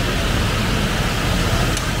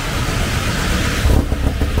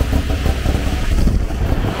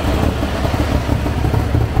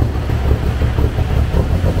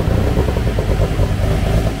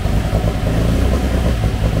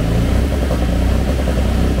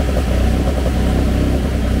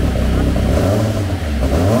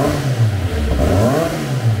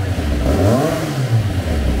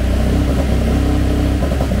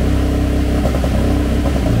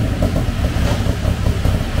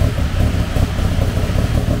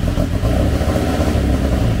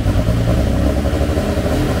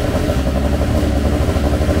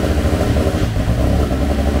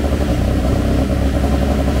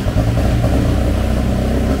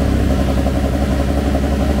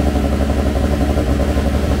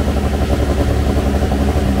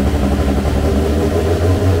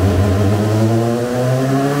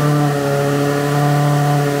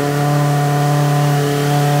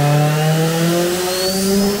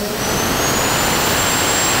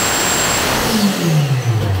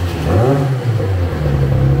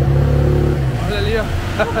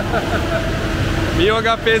 Meu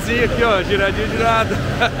HPzinho aqui, ó, giradinho de nada.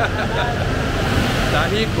 Tá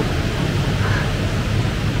rico.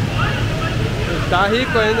 Tá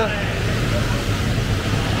rico ainda.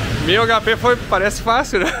 Meu HP parece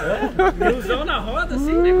fácil, né? Milzão na roda,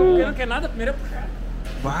 assim, né? Como que não quer nada, primeiro é puxar.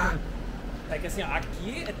 Bah. É que assim,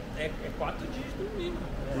 aqui é 4 dígitos no mínimo.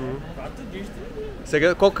 4 dígitos no mínimo.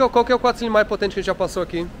 Qual que é o 4 cilindros mais potente que a gente já passou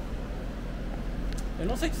aqui? Eu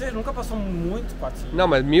não sei dizer, nunca passou muito 4 cilindros. Não,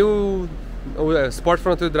 mas o Sport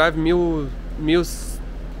Front Wheel Drive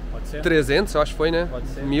 1300, eu acho que foi, né? Pode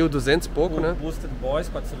ser. 1200 e pouco, né? O Boosted Boys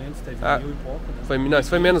 4 cilindros teve 1000 e pouco, né? Não, isso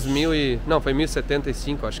foi menos 1000 e... Não, foi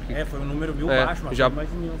 1075, acho que... Foi um número 1000 baixo, mas já... foi mais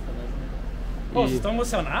de 1000. Pô, vocês estão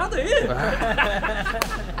emocionados aí?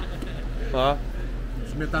 Ó.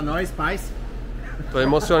 Os metanóis, pais. Tô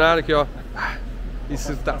emocionado aqui, ó.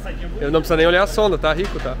 Isso tá... Eu não preciso nem olhar a sonda, tá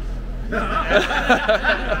rico, tá?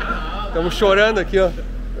 Estamos chorando aqui, ó.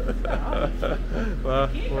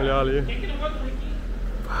 Vamos olhar ali.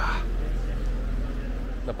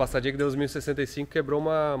 Na passadinha que deu os 1065 quebrou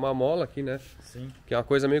uma mola aqui, né? Sim. Que é uma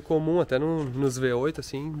coisa meio comum, até nos V8,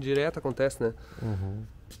 assim, direto acontece, né? Uhum.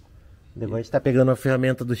 Depois a gente tá pegando a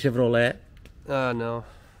ferramenta do Chevrolet. Ah, não.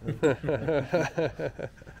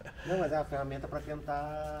 Não, mas é uma ferramenta para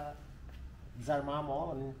tentar desarmar a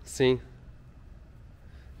mola, né? Sim.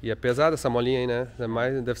 E é pesada essa molinha aí, né?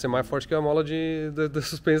 Deve ser mais forte que a mola da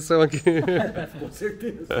suspensão aqui. Com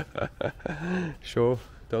certeza. Show.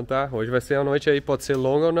 Então tá, hoje vai ser a noite aí, pode ser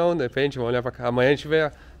longa ou não, depende, vamos olhar pra cá. Amanhã a gente vê,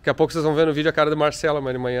 daqui a pouco vocês vão ver no vídeo a cara do Marcelo,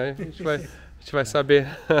 mas de manhã a gente vai saber.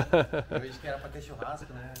 Eu vejo que era pra ter churrasco,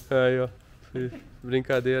 né? Aí, ó,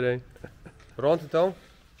 brincadeira, hein. Pronto, então?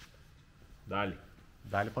 Dá-lhe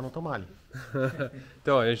pra não tomar ali.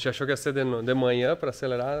 Então, a gente achou que ia ser de manhã pra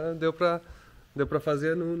acelerar, deu pra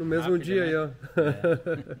fazer no mesmo rápido, dia, né? aí, ó.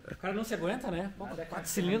 O cara não se aguenta, né? 4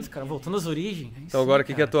 cilindros, cara, voltando às origens. Então agora, o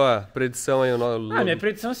que é a tua predição aí? Minha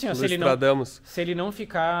predição assim, ó, se ele não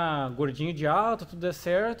ficar gordinho de alta, tudo der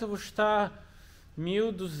certo, eu vou chutar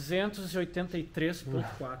 1283.4.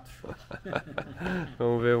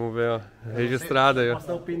 Vamos ver, ó. Registrado aí, ó.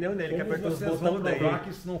 Mostra o pneu dele, que apertou os Vocês botões vão daí. provar que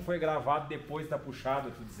isso não foi gravado depois da puxada,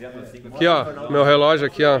 eu tô dizendo assim. Aqui, ó, meu relógio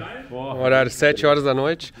aqui, ó. Horário 7 horas da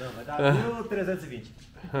noite. Não, vai dar 1320.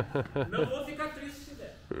 Não vou ficar triste se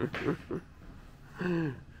der.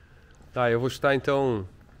 Tá, eu vou chutar então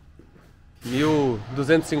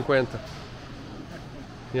 1250.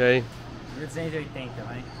 E aí? 1280,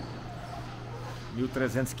 vai.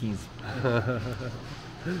 1315.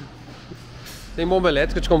 Tem bomba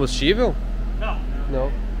elétrica de combustível?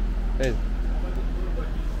 Não. É.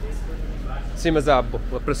 Sim, mas a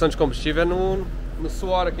pressão de combustível é no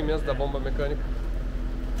suor aqui mesmo da bomba mecânica.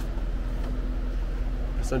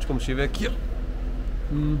 A pressão de combustível é aqui, ó.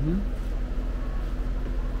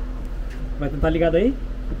 Vai tentar ligar daí?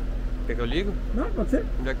 Quer que eu ligo? Não, pode ser.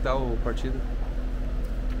 Onde é que tá o partido?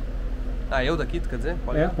 Ah, eu daqui, tu quer dizer?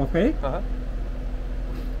 Pode ligar? Pode ficar aí? Aham.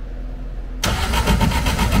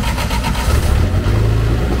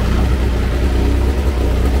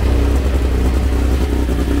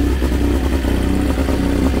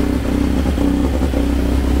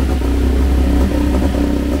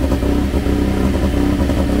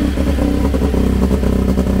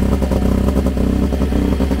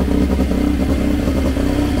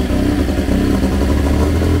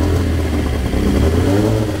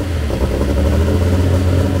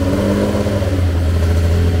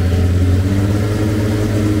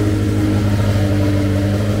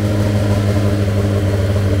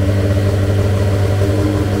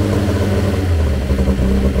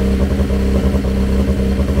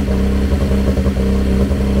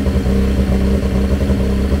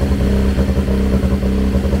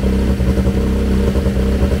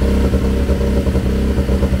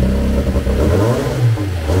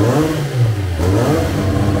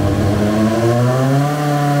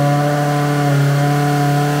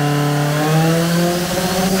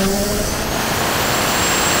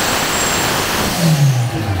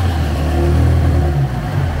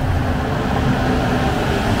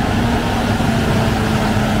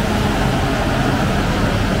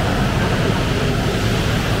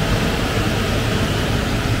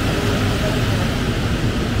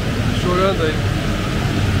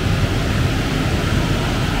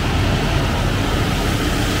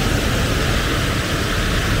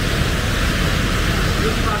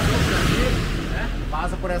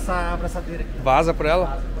 essa abraçadeira aqui. Vaza por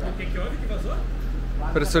ela? O que houve que vazou?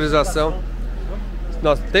 Pressurização.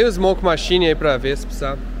 Nossa, tem o Smoke Machine aí pra ver se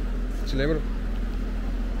precisar. Te lembra?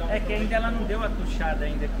 É que ainda ela não deu a tuchada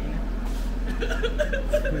ainda aqui, né?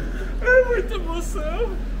 É muita emoção.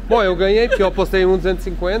 Bom, eu ganhei porque eu apostei em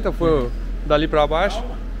 1,250, foi dali pra baixo.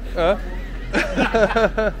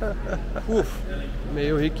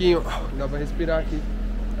 Meio riquinho. Dá pra respirar aqui.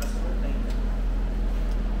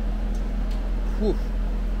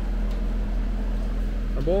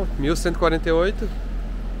 Tá bom, 1148.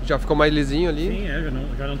 Já ficou mais lisinho ali. Sim,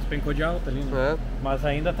 já não despencou de alta ali, né? Mas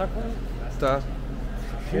ainda tá com Tá.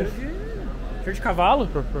 cheiro de cavalo.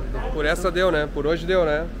 Por essa deu, né? Por hoje deu,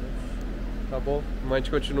 né? Tá bom, mas a gente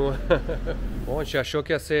continua. Bom, a gente achou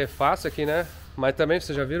que ia ser fácil aqui, né? Mas também,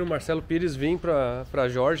 vocês já viram o Marcelo Pires vir pra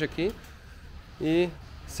Jorge aqui e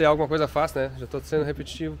ser alguma coisa fácil, né? Já tô sendo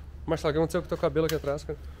repetitivo. Marcelo, o que aconteceu com o teu cabelo aqui atrás,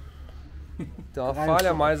 cara? Tem uma falha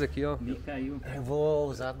a mais aqui, ó. Me caiu. Eu vou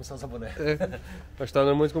começar a usar boné. Acho que tá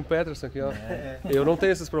andando muito com o Peterson aqui, ó. Eu não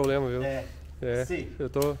tenho esses problemas, viu? Sim. Eu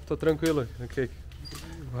tô tranquilo. Okay.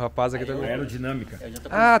 O rapaz aqui também. Aerodinâmica.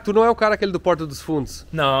 Ah, tu não é o cara aquele do Porta dos Fundos?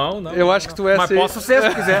 Não. Eu acho que tu é. Mas sim. posso ser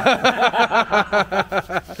se quiser.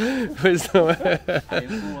 Pois não é.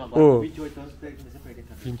 Eu agora com 28 anos comecei a perder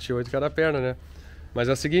cabelo. 28 cada perna, né? Mas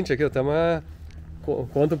é o seguinte, aqui, tamo.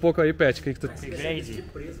 Conta um pouco aí, Pet. O que tu...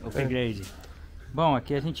 Upgrade. Bom,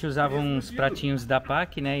 aqui a gente usava uns pratinhos da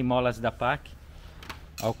PAC, né? E molas da PAC.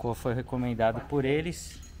 Ao qual foi recomendado por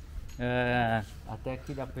eles. Até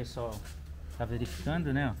aqui dá pro pessoal tá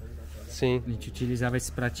verificando, né? Ó. Sim. A gente utilizava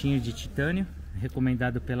esse pratinho de titânio,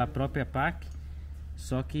 recomendado pela própria PAC.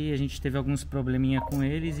 Só que a gente teve alguns probleminha com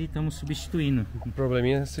eles e estamos substituindo. O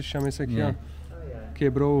probleminha se chama isso aqui, ó.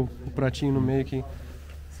 Quebrou o pratinho no meio aqui.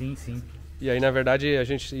 Sim, sim. E aí, na verdade,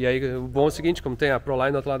 e aí o bom é o seguinte, como tem a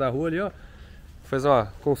Proline do outro lado da rua ali, ó. Fez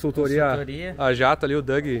uma consultoria. A Jato ali, o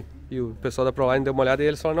Doug e o pessoal da Proline deu uma olhada e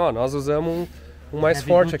eles falaram, ó, nós usamos um mais Heavy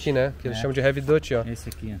forte Duty. aqui, né? Que eles chamam de Heavy Duty, ó. Esse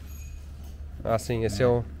aqui, ó. Ah, sim, esse é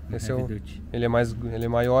o... Heavy Duty. Ele é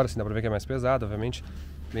maior, assim, dá pra ver que é mais pesado, obviamente.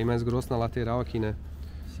 Bem mais grosso na lateral aqui, né?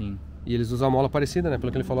 Sim. E eles usam a mola parecida, né?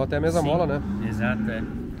 Pelo que ele falou, até a mesma mola, né? Exato, é.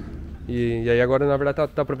 E aí agora, na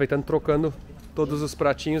verdade, tá aproveitando, trocando todos os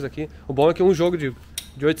pratinhos aqui. O bom é que um jogo de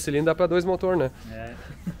 8 cilindros dá pra 2 motor, né? É.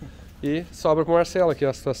 E sobra pro Marcelo aqui,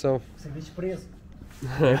 ó, a situação. Serviço preso.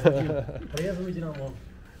 Preso medindo a mão.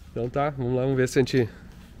 Então tá, vamos lá, vamos ver se a gente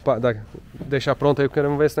deixar pronto aí, porque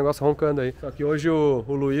queremos ver esse negócio roncando aí. Só que hoje o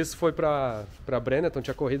Luiz foi pra Brenneton,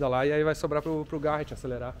 tinha corrida lá, e aí vai sobrar pro Garrett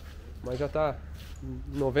acelerar. Mas já tá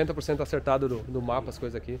 90% acertado do mapa as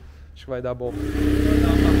coisas aqui. Acho que vai dar bom.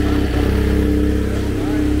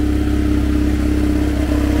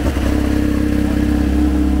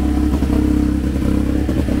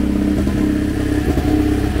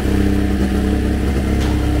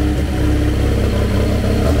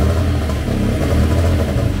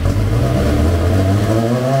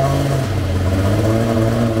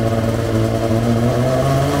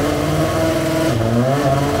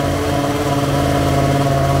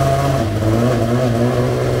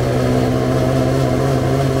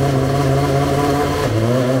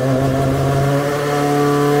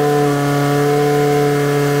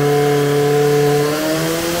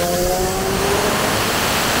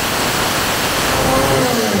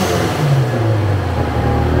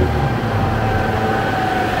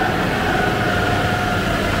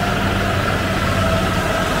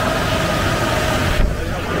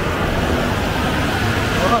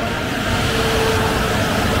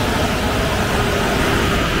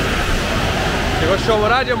 Chegou a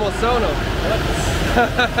chorar de emoção, não?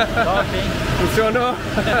 Top, hein? Funcionou?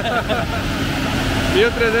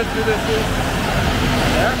 1335.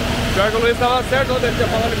 Pior que o Luiz estava certo, ontem ele tinha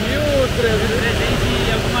falado 1300. 300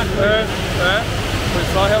 e alguma coisa. Foi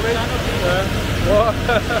só realmente.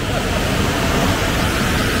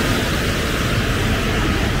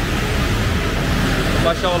 Vou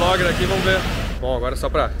baixar o logger aqui, vamos ver. Bom, agora só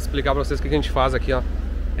para explicar para vocês o que a gente faz aqui, ó.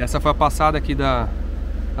 Essa foi a passada aqui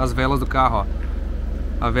das velas do carro, ó.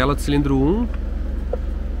 A vela do cilindro 1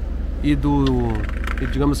 e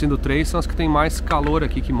digamos assim, do 3 são as que tem mais calor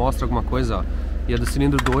aqui, que mostra alguma coisa, ó. E a do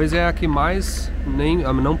cilindro 2 é a que mais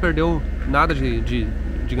não perdeu nada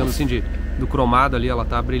digamos assim, do cromado ali, ela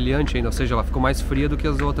tá brilhante ainda, ou seja, ela ficou mais fria do que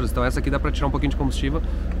as outras. Então essa aqui dá pra tirar um pouquinho de combustível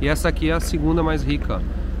e essa aqui é a segunda mais rica, ó.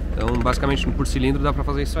 Então basicamente por cilindro dá pra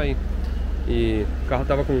fazer isso aí. E o carro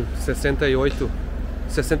tava com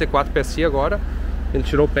 64 PSI agora. Ele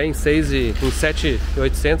tirou o pé em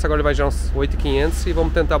 7.800, agora ele vai gerar uns 8.500 e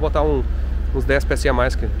vamos tentar botar uns 10 PSI a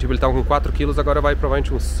mais, que tipo, ele estava com 4 kg, agora vai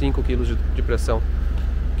provavelmente uns 5 kg de pressão,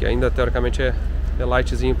 que ainda teoricamente é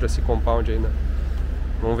lightzinho para esse compound aí, né?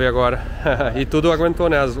 Vamos ver agora. E tudo aguentou,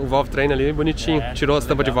 né? O valve train ali, bonitinho. Tirou as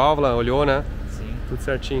tampas de válvula, olhou, né? Sim. Tudo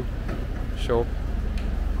certinho. Show.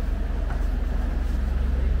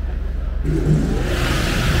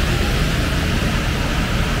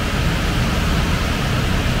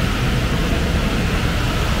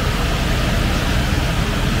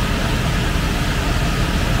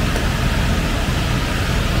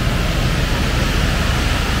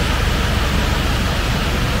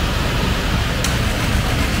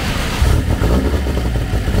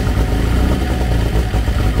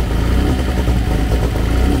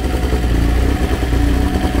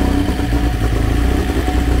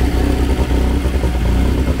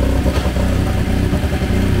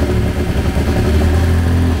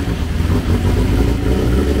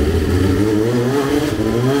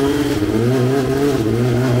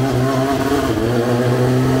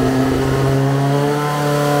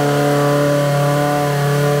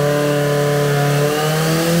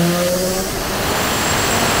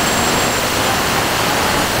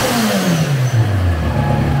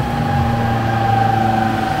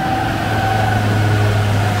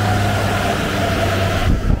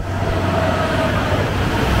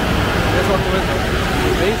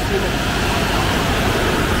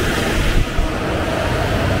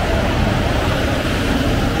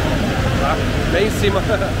 Bem em cima.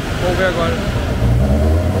 Vamos ver agora.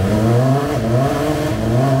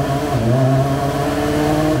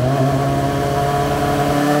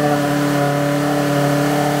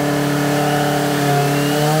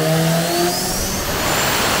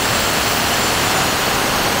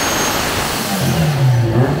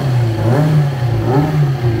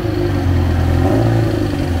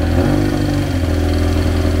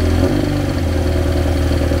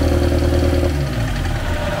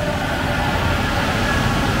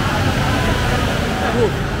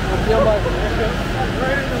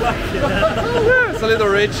 It's a little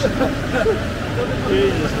rich.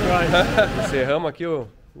 Encerramos aqui o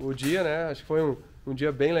dia, né? Acho que foi um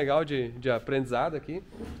dia bem legal de aprendizado aqui.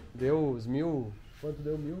 Deu os quanto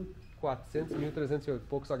deu? 1.400, 1.300 e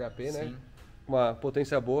poucos HP, né? Uma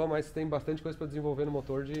potência boa, mas tem bastante coisa para desenvolver no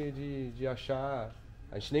motor de achar.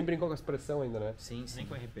 A gente nem brincou com as pressão ainda, né? Sim, sim. Nem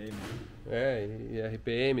com RPM. E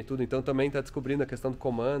RPM, tudo. Então também está descobrindo a questão do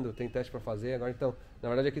comando, tem teste para fazer. Agora, então, na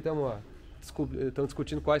verdade aqui estamos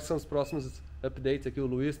discutindo quais são os próximos updates aqui. O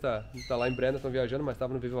Luiz está lá em Brenda, estão viajando, mas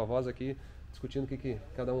estava no Viva Voz aqui, discutindo o que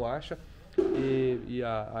cada um acha.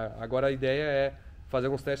 Agora a ideia é fazer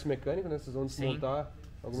alguns testes mecânicos, né? Vocês vão desmontar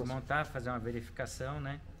algumas... Desmontar, fazer uma verificação,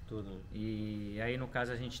 né? Tudo. E aí, no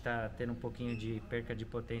caso, a gente está tendo um pouquinho de perca de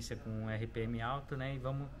potência com um RPM alto, né? E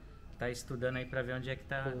vamos estar estudando aí para ver onde é que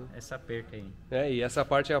está essa perca aí. E essa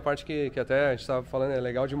parte é a parte que até a gente estava falando, é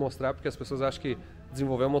legal de mostrar, porque as pessoas acham que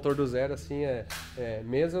desenvolver um motor do zero, assim,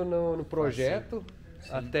 mesmo no projeto,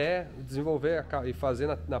 até desenvolver e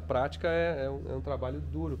fazer na prática é um trabalho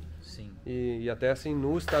duro. Sim. E até assim,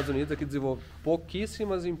 nos Estados Unidos, aqui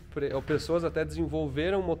pouquíssimas pessoas até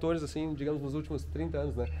desenvolveram motores, assim, digamos, nos últimos 30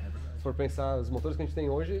 anos, né? Se for pensar, os motores que a gente tem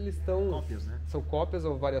hoje, eles Cópias, né? são cópias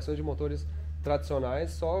ou variações de motores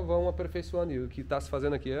tradicionais, só vão aperfeiçoando. E o que está se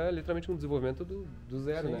fazendo aqui é literalmente um desenvolvimento do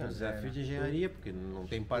zero, né? Desafio de engenharia, porque não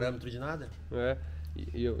tem parâmetro de nada.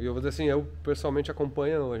 E eu vou dizer assim, eu pessoalmente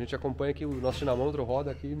a gente acompanha aqui o nosso dinamômetro roda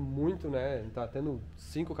aqui muito, né? Tá tendo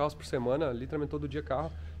 5 carros por semana, literalmente todo dia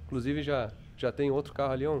carro. Inclusive já tem outro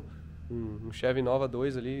carro ali, um Chevy Nova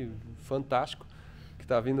 2 ali, fantástico, que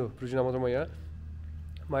tá vindo pro dinamômetro amanhã.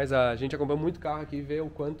 Mas a gente acompanha muito carro aqui e vê o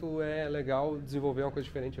quanto é legal desenvolver uma coisa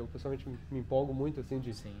diferente. Eu pessoalmente me empolgo muito assim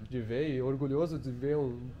de ver, e orgulhoso de ver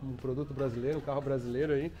um produto brasileiro, um carro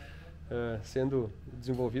brasileiro aí, sendo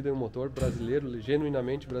desenvolvido em um motor brasileiro,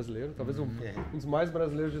 genuinamente brasileiro, talvez um dos mais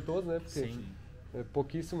brasileiros de todos, né? Porque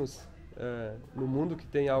pouquíssimos no mundo que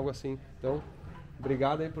tem algo assim. Então,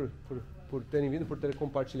 obrigado aí por terem vindo, por terem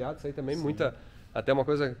compartilhado isso aí também. Até uma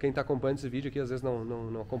coisa, quem está acompanhando esse vídeo aqui às vezes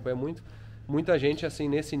não acompanha muito. Muita gente assim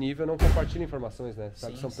nesse nível não compartilha informações, né?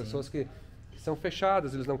 Sabe? São pessoas que são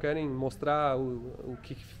fechadas, eles não querem mostrar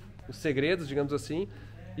os segredos, digamos assim,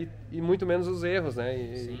 e muito menos os erros, né?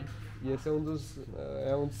 E esse é um dos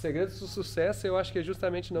segredos do sucesso, eu acho que é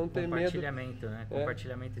justamente não ter medo. Compartilhamento, né?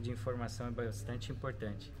 Compartilhamento de informação é bastante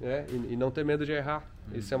importante. E não ter medo de errar.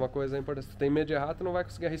 Isso é uma coisa importante. Se tu tem medo de errar, tu não vai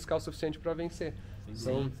conseguir arriscar o suficiente para vencer.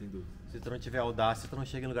 Sem dúvida. Se tu não tiver audácia, tu não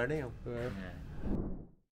chega em lugar nenhum.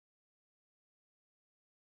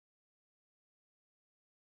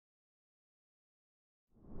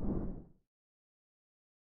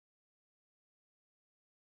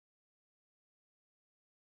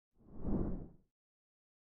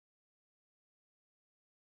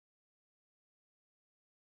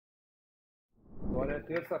 Agora é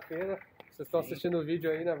terça-feira, vocês estão assistindo o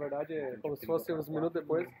vídeo aí, na verdade, é como se fosse uns minutos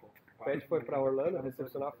depois. O Pet foi para Orlando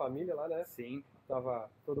recepcionar a família lá, né? Sim.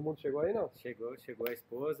 Todo mundo chegou aí, não? Chegou a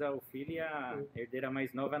esposa, o filho e a herdeira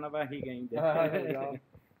mais nova na barriga ainda. Ah, legal.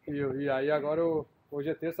 E aí agora,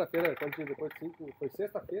 hoje é terça-feira, quanto dia depois? Foi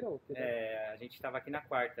sexta-feira? A gente estava aqui na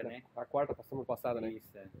quarta, né? A quarta, semana passada, né?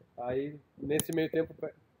 Isso, Aí, nesse meio tempo,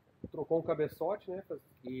 trocou um cabeçote, né?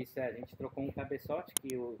 Isso, a gente trocou um cabeçote que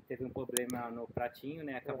teve um problema no pratinho,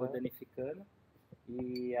 né? Acabou danificando.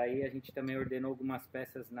 E aí a gente também ordenou algumas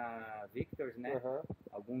peças na Victors, né?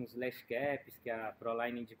 Alguns lash caps que a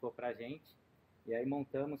Proline indicou pra gente. E aí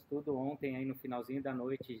montamos tudo ontem, aí no finalzinho da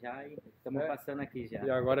noite já, e estamos passando aqui já.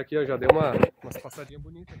 E agora aqui, ó, já deu umas passadinhas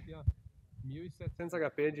bonitas aqui, ó. 1700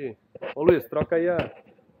 HP de... Ô Luiz, troca aí a...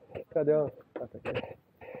 Cadê, ó? Tá aqui.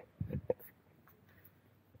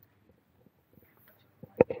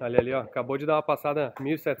 Ali, ó, acabou de dar uma passada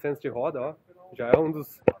 1700 de roda, ó. Já é um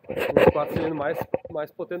dos 4 cilindros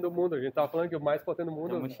mais potentes do mundo. A gente tava falando que o mais potente do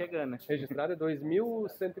mundo... Estamos chegando. Registrado é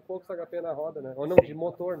 2.100 e poucos HP na roda, né? Ou não, de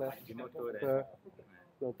motor, né? De motor,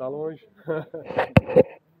 Então tá longe.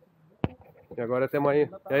 E agora temos aí...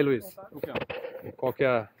 E aí, Luiz? Qual que é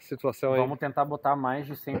a situação aí? Vamos tentar botar mais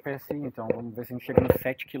de 100 PSI, então. Vamos ver se a gente chega nos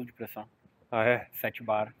 7 kg de pressão. Ah, é? 7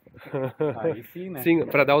 bar. Aí sim, né? Sim,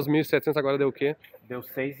 pra dar os 1.700 agora deu o quê? Deu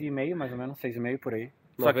 6,5 mais ou menos, 6,5 por aí.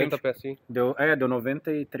 90 PSI. Deu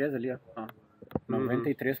 93 ali, ó.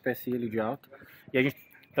 93 PSI ali de alto. E a gente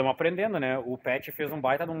estamos aprendendo, né? O Pet fez um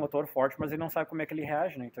baita de um motor forte, mas ele não sabe como é que ele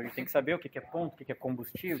reage, né? Então a gente tem que saber o que é ponto, o que é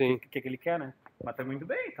combustível, o que ele quer, né? Mas tá muito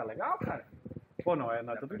bem, tá legal, cara. Pô, não é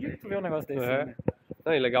todo dia que tu vê um negócio desse, né?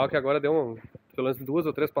 Não, e legal que agora deu pelo menos 2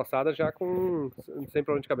 ou 3 passadas já sem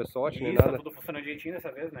problema de cabeçote, nem nada. nada. Tá tudo funcionando direitinho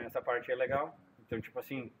dessa vez, né? Essa parte é legal. Então, tipo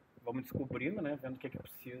assim, vamos descobrindo, né? Vendo o que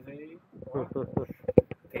precisa e...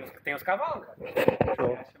 Tem os cavalos, cara.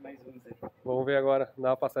 Show. Mais uns aí. Vamos ver agora,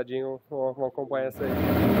 dá uma passadinha, vamos acompanhar essa aí.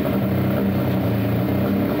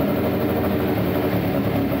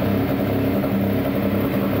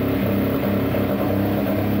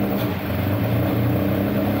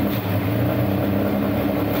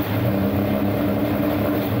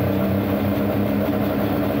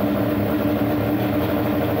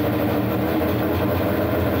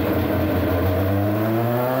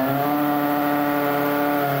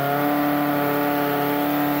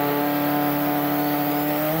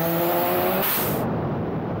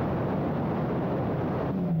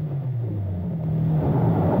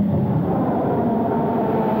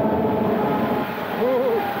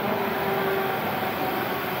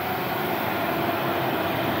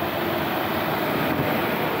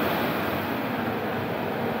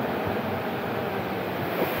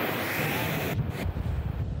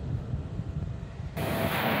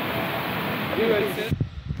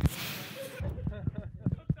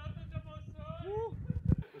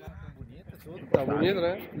 Tá bonito,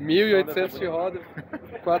 né? 1.800 de roda,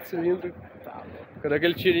 4 cilindros. Quando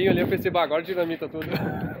aquele tirinho ali, eu pensei, agora dinamita tudo.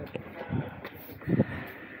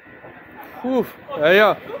 Aí,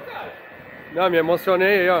 ó. Não, me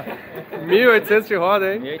emocionei aí, ó. 1.800 de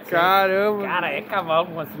roda, hein? 1.800. Caramba. Cara, é cavalo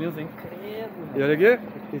com umas cilindros, hein? E olha aqui,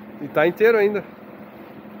 e tá inteiro ainda.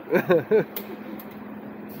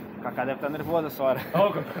 O Kaká deve estar nervoso essa hora.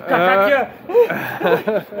 Kaká aqui, ó.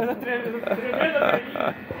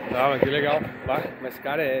 Não, mas que legal. Mas,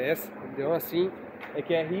 cara, deu assim, é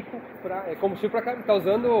que é rico é combustível pra cá. Tá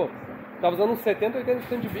usando uns 70,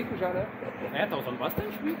 80% de bico já, né? Tá usando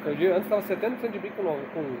bastante bico. Antes tava 70% de bico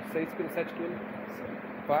com 6 kg, 7 kg.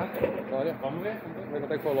 Pá, olha. Vamos ver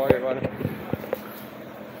Quanto é que coloca agora.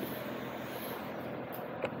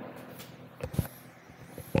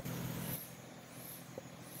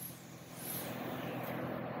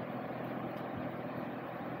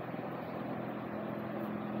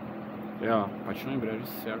 Ó, patinou a embreagem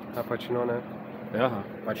certo. Ah, patinou, né?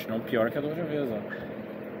 Patinou pior que a da outra vez, ó.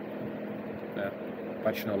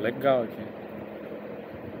 Patinou legal aqui.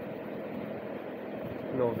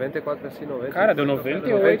 94 PSI, 90. Cara, deu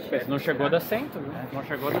 98 PSI. Não chegou a dar 100, viu? Não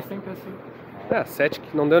chegou a dar 100 PSI. 7,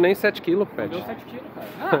 não deu nem 7 kg, Pet. Não deu 7 kg,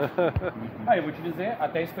 cara. Eu vou te dizer,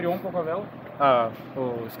 até esfriou um pouco a vela.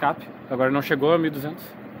 O escape. Agora não chegou a 1.200.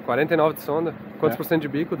 49 de sonda. Quantos por cento de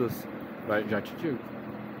bico dos? Já te digo.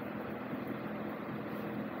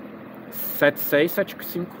 7,6,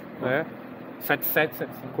 7,5. 7,7,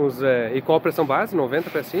 7,5. E qual a pressão base? 90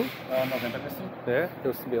 PSI? 90 PSI.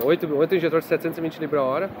 Tem 8 injetores de 720 libras a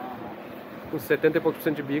hora. Com 70 e pouco por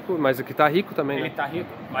cento de bico, mas o que tá rico também, né? Ele tá rico,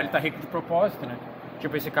 mas ele tá rico de propósito, né?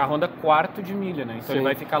 Tipo, esse carro anda quarto de milha, né? Então ele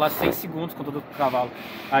vai ficar lá 6 segundos com todo o cavalo.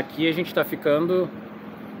 Aqui a gente tá ficando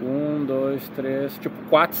 1, 2, 3, tipo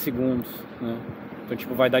 4 segundos, né? Então,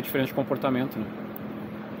 tipo, vai dar diferença de comportamento, né?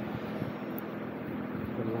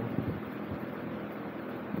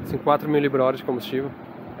 Assim, 4 mil libra-hora de combustível.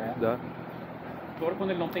 Dá. O motor,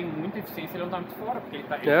 quando ele não tem muita eficiência, ele não tá muito fora, porque ele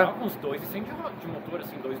tá com uns 2.100 de motor,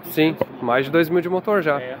 assim, 2.200 Sim, de motor. mais de 2 mil de motor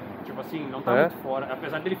já. Tipo assim, não tá muito fora.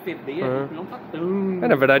 Apesar dele feder, não tá tão...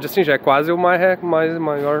 Na verdade, assim, já é quase o maior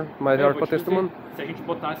potência do mundo. Se a gente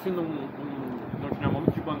botasse num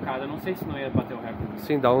dinamômetro de bancada, não sei se não ia bater o recorde.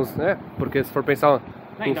 Sim, dá uns... porque se for pensar...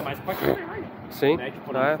 Não, ainda mais parte da embreagem. Sim. Né?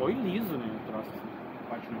 Tipo, não foi liso, né, o troço.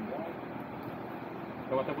 Parte da embreagem.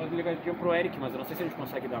 Eu até vou ligadinha pro Eric, mas eu não sei se a gente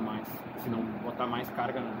consegue dar mais. Se não botar mais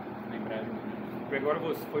carga na embreagem. Porque agora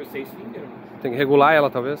foi o 6-cylinder. Tem que regular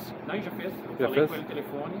ela, talvez? Não, ele já fez. Já falei fez? com ele no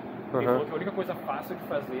telefone. Ele falou que a única coisa fácil de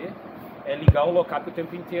fazer é ligar o lock-up o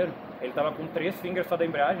tempo inteiro. Ele tava com 3 fingers só da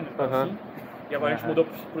embreagem, né? Assim, e agora a gente mudou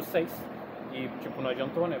pro 6. E tipo, não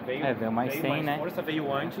adiantou, né? Veio mais 100, né? Força,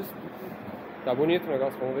 veio antes. Tá bonito o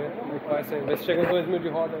negócio, vamos ver como vai ser. Vê se chega uns 2 mil de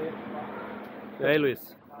roda aí. E aí,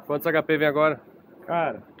 Luiz? Quantos HP vem agora?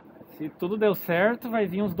 Cara, se tudo deu certo, vai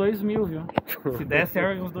vir uns 2.000, viu? Se der certo,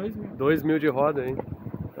 vai vir uns 2.000. 2 mil de roda, hein?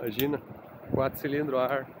 Imagina. 4 cilindros a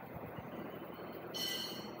ar.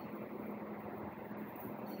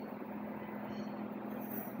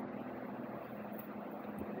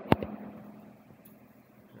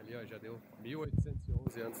 Ali, ó, já deu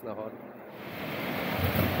 1.811 antes na roda.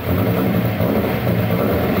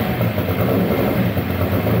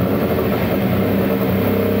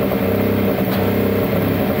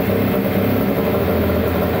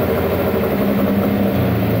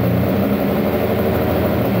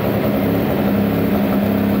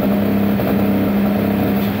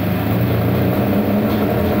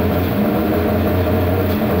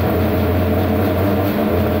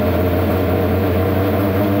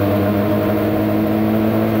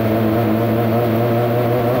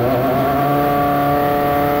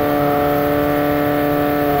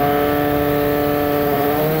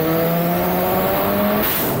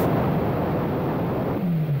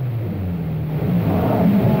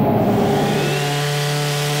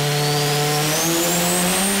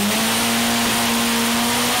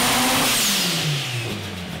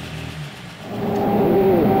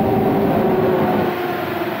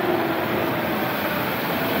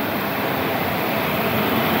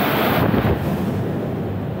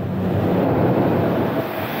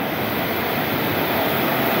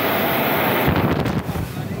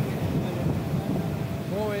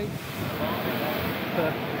 Bom, hein?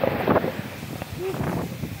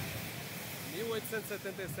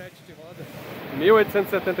 1877 de roda.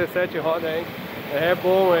 1877 roda, hein? É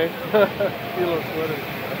bom, hein? Que loucura.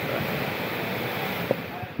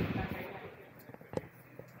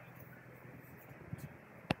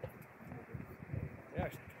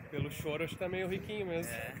 Pelo choro, acho que tá meio riquinho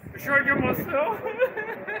mesmo. Choro de emoção.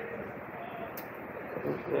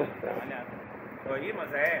 Tô aí, mas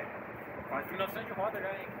quase 1900 de roda já,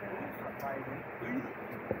 hein? Rapaz, hein?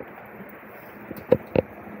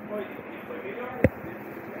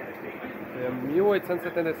 É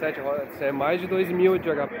 1877 rodas, é mais de 2000 de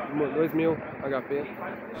HP, 2000 HP.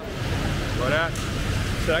 Agora,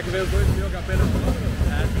 será que vem os 2000 HP na roda?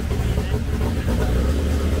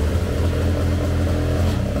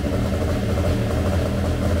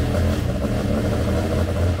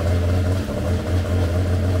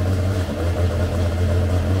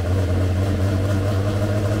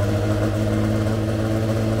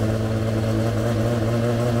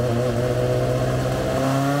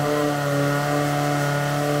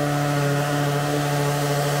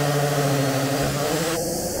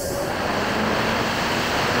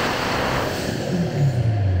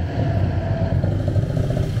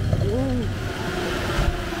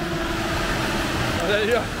 Olha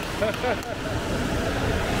aí, ó.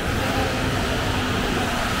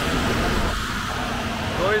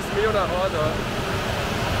 2000 na roda, ó.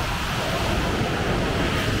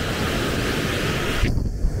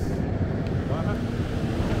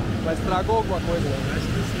 Mas estragou alguma coisa, né? Acho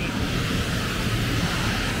que sim.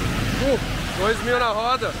 2000 na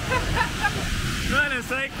roda. Mano, eu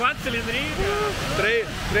saí 4 cilindrinhos.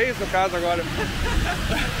 3 no caso agora.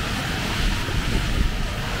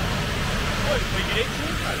 Foi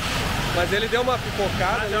direitinho, cara. Mas ele deu uma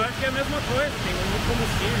pipocada. Mas eu acho que é a mesma coisa, tem muito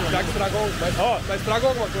combustível. Já que estragou, mas estragou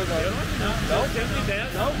alguma coisa? Eu não,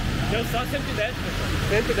 110. Não? Deu só 110, pessoal.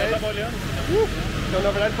 110? Eu tava olhando. Então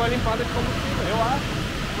na verdade foi uma limpada de combustível. Eu acho.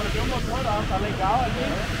 Porque o motor ó, tá legal ali.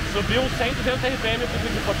 Subiu 100, 200 RPM o pico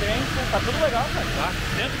de potência. Tá tudo legal, cara. Tá.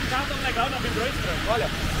 Dentro do carro tá legal, não vibrou estranho. Olha,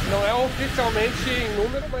 não é oficialmente em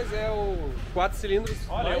número, mas é o 4 cilindros.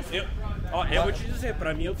 Olha, Ó, eu vou te dizer,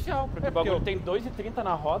 pra mim é oficial, porque o bagulho tem 2,30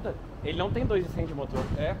 na roda, ele não tem 2,100 de motor.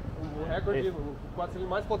 É, o recorde, o 4 cilindros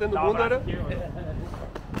mais potente do mundo era... O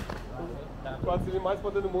 4 cilindros mais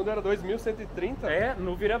potente do mundo era 2.130. É,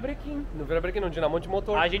 no virabrequim. No virabrequim, não tinha monte de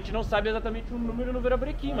motor. A gente não sabe exatamente o número no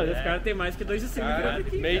virabrequim, mas esse cara tem mais que 2,100 no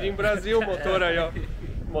virabrequim. Made in Brasil o motor aí, ó.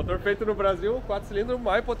 Motor feito no Brasil, 4 cilindros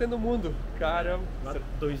mais potente do mundo. Caramba.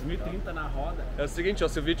 2030 na roda. É o seguinte, ó,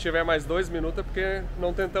 se o vídeo tiver mais 2 minutos é porque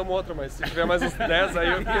não tentamos outra, mas se tiver mais uns 10 aí,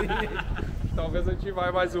 talvez a gente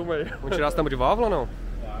vai mais uma aí. Vamos tirar as tampas de válvula ou não?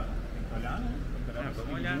 Claro, tem que olhar, né?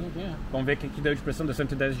 Vamos olhar. Vamos ver o que deu de pressão, deu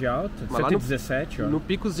 110 de alta, mas 117, ó. No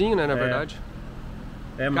picozinho, né, na verdade.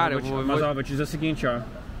 É, mas, cara, vou te dizer o seguinte, ó.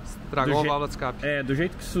 Estragou a válvula de escape. É, do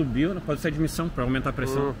jeito que subiu, pode ser admissão para aumentar a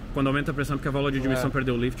pressão. Quando aumenta a pressão, porque a válvula de admissão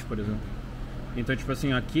perdeu o lift, por exemplo. Então, tipo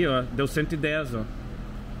assim, aqui, ó, deu 110, ó.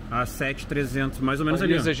 A 7,300, mais ou menos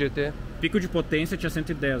ali, ó. EGT. Pico de potência tinha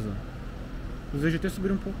 110, ó. Os EGT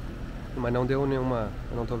subiram um pouco. Mas não deu nenhuma,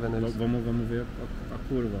 eu não tô vendo eles. Vamos ver a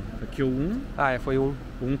curva. Aqui o 1. Ah, foi 1. O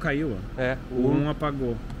 1 caiu, ó. É. O 1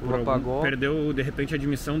 apagou. O 1 apagou. Perdeu, de repente, a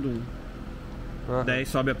admissão do 1. Daí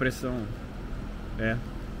sobe a pressão. É.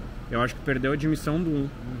 Eu acho que perdeu a admissão do 1.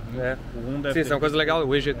 É. O 1 deve Sim, ter... isso é uma coisa legal.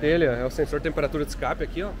 O EGT ele é o sensor de temperatura de escape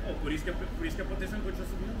aqui, ó. Por isso que a potência não continua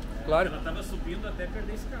subindo. Claro. Ela estava subindo até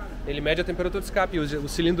perder esse cara. Ele mede a temperatura de escape. O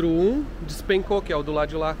cilindro 1 despencou, que é o do lado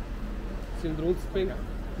de lá. O cilindro 1 despencou.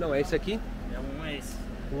 Não, é esse aqui? É esse.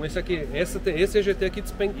 Esse aqui. Esse EGT aqui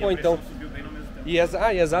despencou, então. Subiu bem no mesmo tempo. E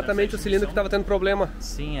exatamente o cilindro que estava tendo problema.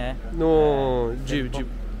 Sim, é. No... De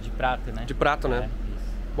prato, né? De prato, né?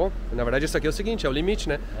 Bom, na verdade isso aqui é o seguinte, é o limite,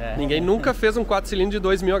 né? É. Ninguém nunca fez um 4 cilindros de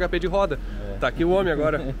 2000 HP de roda. Tá aqui o homem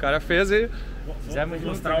agora. O cara fez e... Vou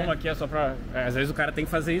mostrar uma aqui, é só pra... às vezes o cara tem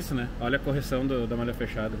que fazer isso, né? Olha a correção da malha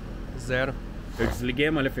fechada. 0. Eu desliguei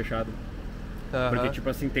a malha fechada. Porque, tipo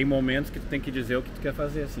assim, tem momentos que tu tem que dizer o que tu quer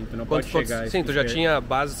fazer, assim. Tu não pode chegar... Sim, tu já tinha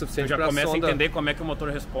base suficiente pra sonda. Tu já começa a entender como é que o motor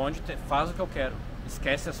responde, faz o que eu quero.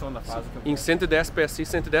 Esquece a sonda, faz o que eu quero. Em 110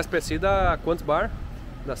 PSI dá quantos bar?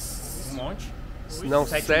 Dá... Um monte. Não,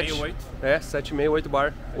 7,5, 8. É, 7,5, 8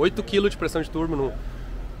 bar. 8 kg de pressão de turbo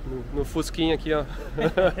no Fusquinha aqui, ó.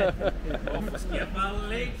 O Fusquinha é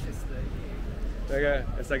valente esse daí.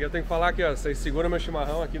 Essa aqui eu tenho que falar aqui, ó. Vocês seguram meu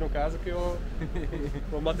chimarrão aqui no caso que eu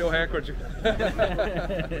vou bater o recorde.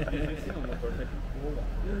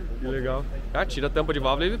 Que legal. Ah, tira a tampa de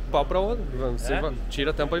válvula e pau pra outra.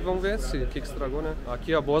 Tira a tampa e vamos ver o que estragou, né?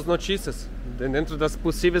 Aqui, ó, boas notícias. Dentro das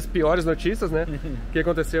possíveis piores notícias, né? O que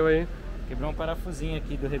aconteceu aí? Quebrou um parafusinho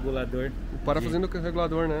aqui do regulador. O parafusinho do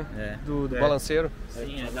regulador, né? É. Do balanceiro.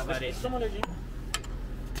 Sim, é da vareta. Dá uma olhadinha.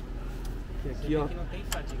 E aqui, ó. Que não tem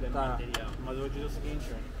fadiga no material. Mas eu vou dizer o seguinte,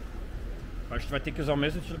 ó. Acho que vai ter que usar o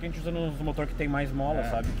mesmo estilo que a gente usa nos motor que tem mais mola,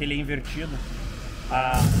 sabe? Que ele é invertido.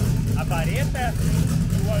 A vareta é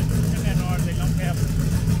assim, o óleo é menor, ele não quebra.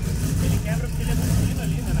 Ele quebra porque ele é subtido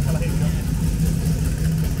ali, né, naquela região.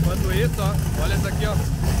 Enquanto isso, ó, olha essa aqui, ó.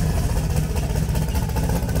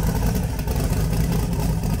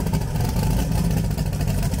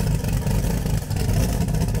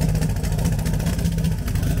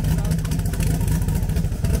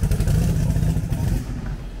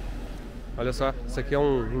 Olha só, isso aqui é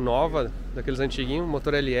um Nova, daqueles antiguinhos,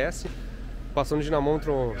 motor LS. Passou no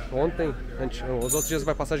dinamômetro ontem, os outros dias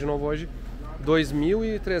vai passar de novo hoje.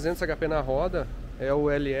 2.300 HP na roda, é o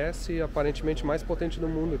LS aparentemente mais potente do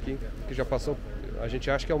mundo aqui, que já passou. A gente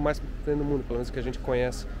acha que é o mais potente do mundo, pelo menos que a gente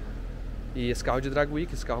conhece. E esse carro é de drag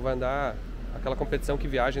week, esse carro vai andar aquela competição que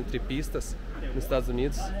viaja entre pistas nos Estados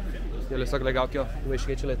Unidos. E olha só que legal aqui, ó, o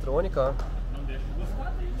wastegate eletrônica, ó.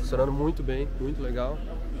 Funcionando muito bem, muito legal.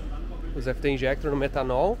 Os FT injector no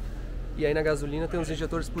metanol. E aí na gasolina tem uns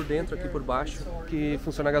injetores por dentro, aqui por baixo, que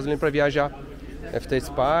funciona a gasolina para viajar.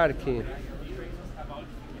 FTSPARK,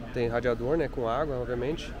 tem radiador, né, com água,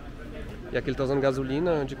 obviamente. E aqui ele está usando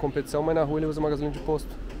gasolina de competição, mas na rua ele usa uma gasolina de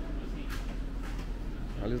posto.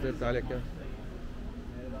 Olha os detalhes aqui,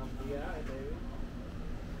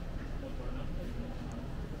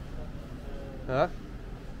 ó.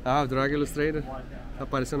 Ah, o Drag Illustrator. Tá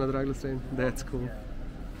aparecendo a Drag Illustrator. That's cool.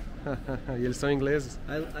 E eles são ingleses.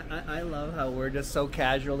 I love how we're just so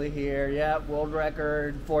casually here. Yeah, world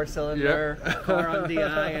record, 4-cylinder, car on DI,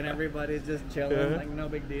 and everybody's just chilling, like no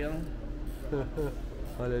big deal.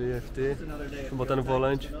 Olha ali, FT. Tô botando o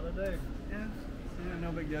volante. Another day. Yeah,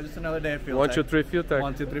 no big deal. Just another day of FuelTech. 1, 2, 3 FuelTech.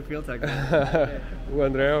 1, 2, 3 FuelTech. O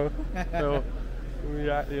André é o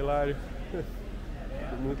hilário.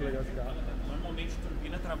 Muito legal esse carro. Normalmente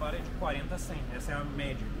turbina trabalha de 40 a 100, essa é a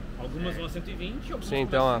média. Algumas vão a 120, algumas sim,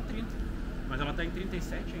 então, vão a 130. Mas ela tá em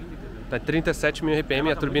 37 ainda, entendeu? Tá 37 mil RPM,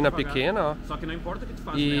 Ela a tá turbina muito devagar. pequena, ó. Só que não importa o que tu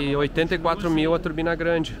faça, E né? 84 mil a turbina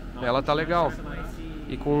grande. Ela tá legal.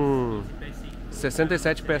 E com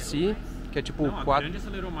 67 PSI, que é tipo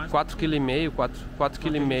 4,5 kg, 4,5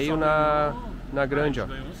 kg na grande, ó.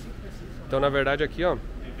 Então na verdade aqui, ó,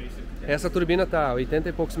 essa turbina tá 80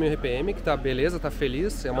 e poucos mil RPM, que tá beleza, tá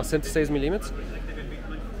feliz, é uma 106 mm.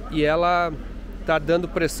 E ela tá dando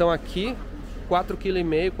pressão aqui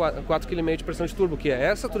 4,5 kg de pressão de turbo, que é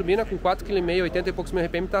essa turbina com 4,5 kg, 80 e poucos mil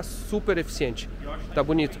RPM, tá super eficiente, tá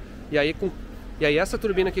bonito. E aí essa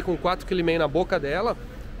turbina aqui com 4,5 kg na boca dela,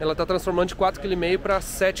 ela tá transformando de 4,5 kg para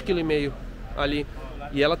 7,5 kg ali.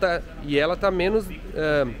 E ela tá menos,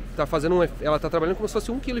 tá fazendo ela tá trabalhando como se fosse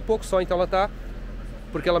 1 kg e pouco só, então ela tá,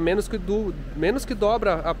 porque ela menos que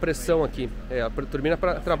dobra a pressão aqui. A turbina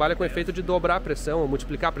trabalha com o efeito de dobrar a pressão, ou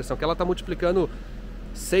multiplicar a pressão, que ela tá multiplicando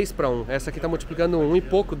 6 para 1, essa aqui tá multiplicando 1 e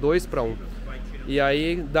pouco, 2 para 1. E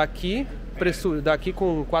aí daqui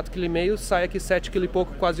com 4,5 kg sai aqui 7 kg e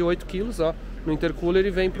pouco, quase 8 kg, ó. No intercooler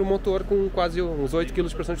e vem pro motor com quase uns 8 kg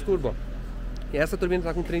de pressão de turbo, ó. E essa turbina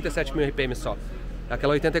tá com 37 mil RPM só,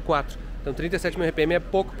 aquela 84. Então 37 mil RPM é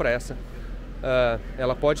pouco para essa.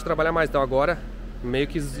 Ela pode trabalhar mais, então agora meio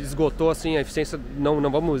que esgotou assim a eficiência,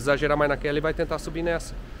 não vamos exagerar mais naquela e vai tentar subir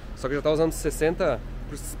nessa. Só que já tá usando 60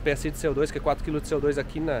 PSI de CO2, que é 4 kg de CO2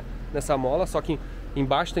 aqui nessa mola, só que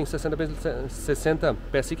embaixo tem 60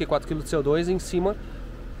 PSI, que é 4 kg de CO2, e em cima,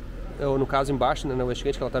 ou no caso embaixo, né, no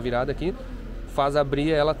wastegate, que ela tá virada aqui, faz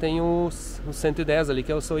abrir, ela tem os 110 ali,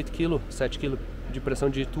 que é os 8 kg, 7 kg de pressão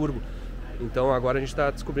de turbo. Então agora a gente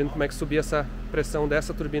está descobrindo como é que subir essa pressão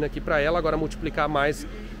dessa turbina aqui para ela, agora multiplicar mais,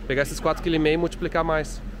 pegar esses 4,5 kg e multiplicar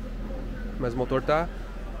mais. Mas o motor tá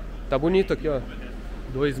bonito aqui, ó.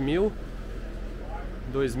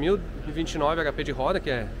 2029 HP de roda, que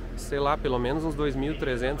é, sei lá, pelo menos uns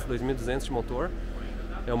 2.300, 2.200 de motor.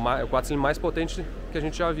 É o 4 cilindros mais potente que a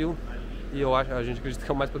gente já viu. E a gente acredita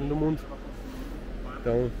que é o mais potente do mundo.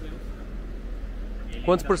 Então,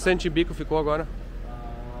 quantos por cento de bico ficou agora?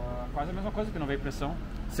 Quase a mesma coisa, que não veio pressão.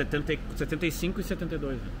 75 e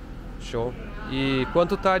 72. Show. E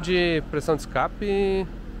quanto tá de pressão de escape?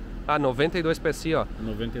 92 PSI, ó.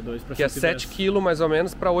 92 para que é 7 kg mais ou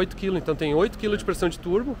menos para 8 kg. Então tem 8 kg de pressão de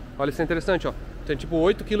turbo. Olha, isso é interessante, ó. Tem tipo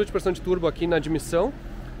 8 kg de pressão de turbo aqui na admissão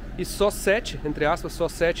e só 7, entre aspas, só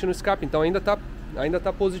 7 no escape. Então ainda tá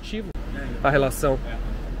positivo a relação.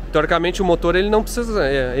 Teoricamente o motor ele não precisa,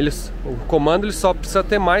 o comando ele só precisa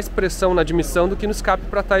ter mais pressão na admissão do que no escape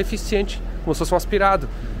para estar eficiente, como se fosse um aspirado.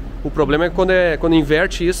 O problema é que quando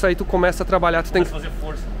inverte isso, aí tu começa a trabalhar, tu tem que fazer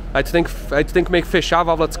força. Aí tu tem que meio que fechar a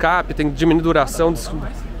válvula de escape, tem que diminuir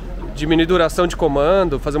duração de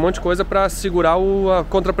comando, fazer um monte de coisa para segurar a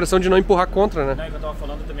contrapressão de não empurrar contra, né? Não, é que eu tava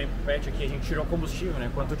falando também pro Pet aqui, a gente tirou combustível,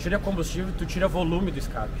 né? Quando tu tira combustível, tu tira volume do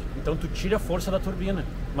escape. Então tu tira a força da turbina,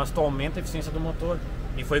 mas tu aumenta a eficiência do motor.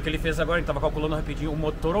 E foi o que ele fez agora, ele tava calculando rapidinho, o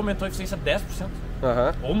motor aumentou a eficiência 10%.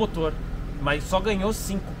 O motor, mas só ganhou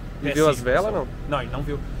 5 PSI. E viu as velas, não? Não, ele não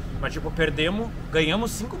viu. Mas tipo,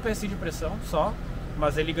 ganhamos 5 PSI de pressão só,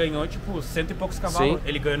 mas ele ganhou tipo 100 e poucos cavalos. Sim.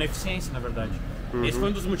 Ele ganhou na eficiência, na verdade. Esse foi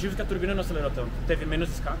um dos motivos que a turbina não acelerou tanto. Teve menos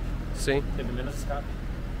escape. Sim. Teve menos escape.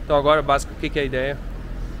 Então agora, básico, o que é a ideia?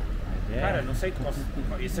 Cara, não sei,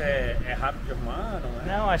 isso é rápido de arrumar, não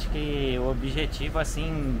é? Não, acho que o objetivo,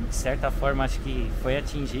 assim, de certa forma, acho que foi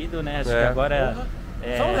atingido, né? Acho que agora...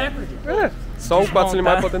 Só um recorde. Só o 4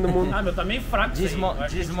 cilindros mais potente do mundo. Meu, tá meio fraco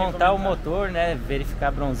desmontar o motor, né? Verificar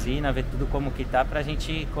a bronzina, ver tudo como que tá, pra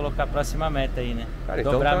gente colocar a próxima meta aí, né? Cara,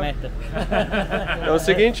 dobrar então a meta. Então é o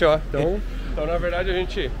seguinte, ó. Então na verdade a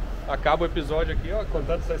gente acaba o episódio aqui, ó,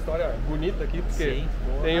 contando essa história bonita aqui, porque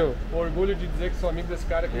tenho orgulho de dizer que sou amigo desse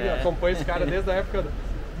cara aqui, acompanho esse cara desde a época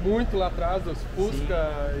muito lá atrás dos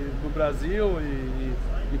Fusca do Brasil e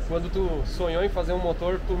quando tu sonhou em fazer um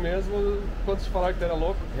motor tu mesmo, quando te falaram que tu era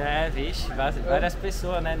louco? Vixe, várias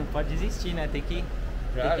pessoas, né? Não pode desistir, né? Tem que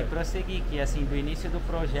prosseguir, que assim, do início do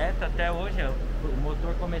projeto até hoje, o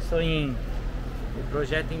motor começou o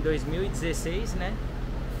projeto em 2016, né?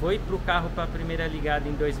 Foi pro carro para a primeira ligada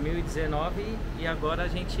em 2019 e agora a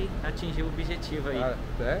gente atingiu o objetivo aí.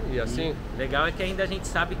 E assim... legal é que ainda a gente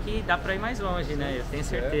sabe que dá para ir mais longe, né? Eu tenho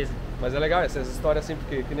certeza. Mas é legal essas histórias assim,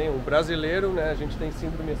 porque que nem o brasileiro, né? A gente tem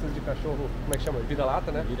síndrome assim, de cachorro, como é que chama?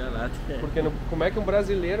 Vira-lata, né? Vira-lata. Porque como é que um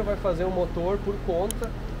brasileiro vai fazer um motor por conta,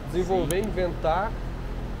 desenvolver, inventar,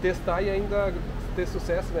 testar e ainda ter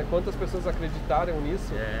sucesso, né? Quantas pessoas acreditaram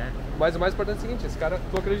nisso? Mas o mais importante é o seguinte, esse cara,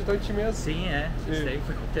 tu acreditou em ti mesmo. Sim, isso aí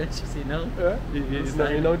foi importante, senão...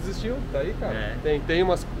 E não desistiu, tá aí, cara.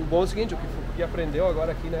 O bom é o seguinte, o que aprendeu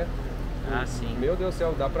agora aqui, né? Ah, sim. Meu Deus do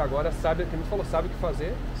céu, dá pra agora, sabe, como você falou, sabe o que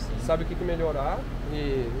fazer, Sim. sabe o que melhorar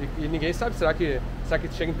e ninguém sabe, será que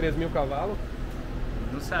chega em 3.000 cavalos?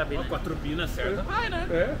 Não sabe, né? Com a turbina certa vai, né?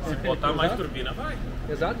 É. Se botar mais Exato. turbina, vai.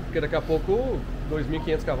 Exato, porque daqui a pouco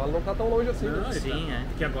 2.500 cavalos não tá tão longe assim. Não, né? Sim, é.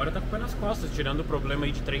 Que agora tá com o pé nas costas, tirando o problema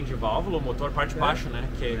aí de trem de válvula, o motor parte de baixo, né?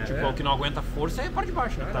 Que é, tipo, o que não aguenta força é a parte de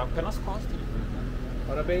baixo, né? Tá com o pé nas costas.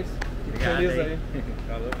 Parabéns. Fico Obrigado feliz aí. aí.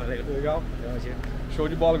 Falou, valeu. Legal. Tamo junto. Show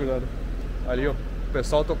de bola, gurizada. Ali, ó. O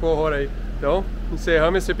pessoal tocou horror aí. Então,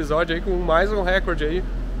 encerramos esse episódio aí com mais um recorde aí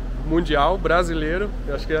mundial, brasileiro.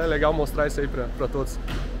 Eu acho que é legal mostrar isso aí pra todos.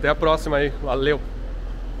 Até a próxima aí. Valeu!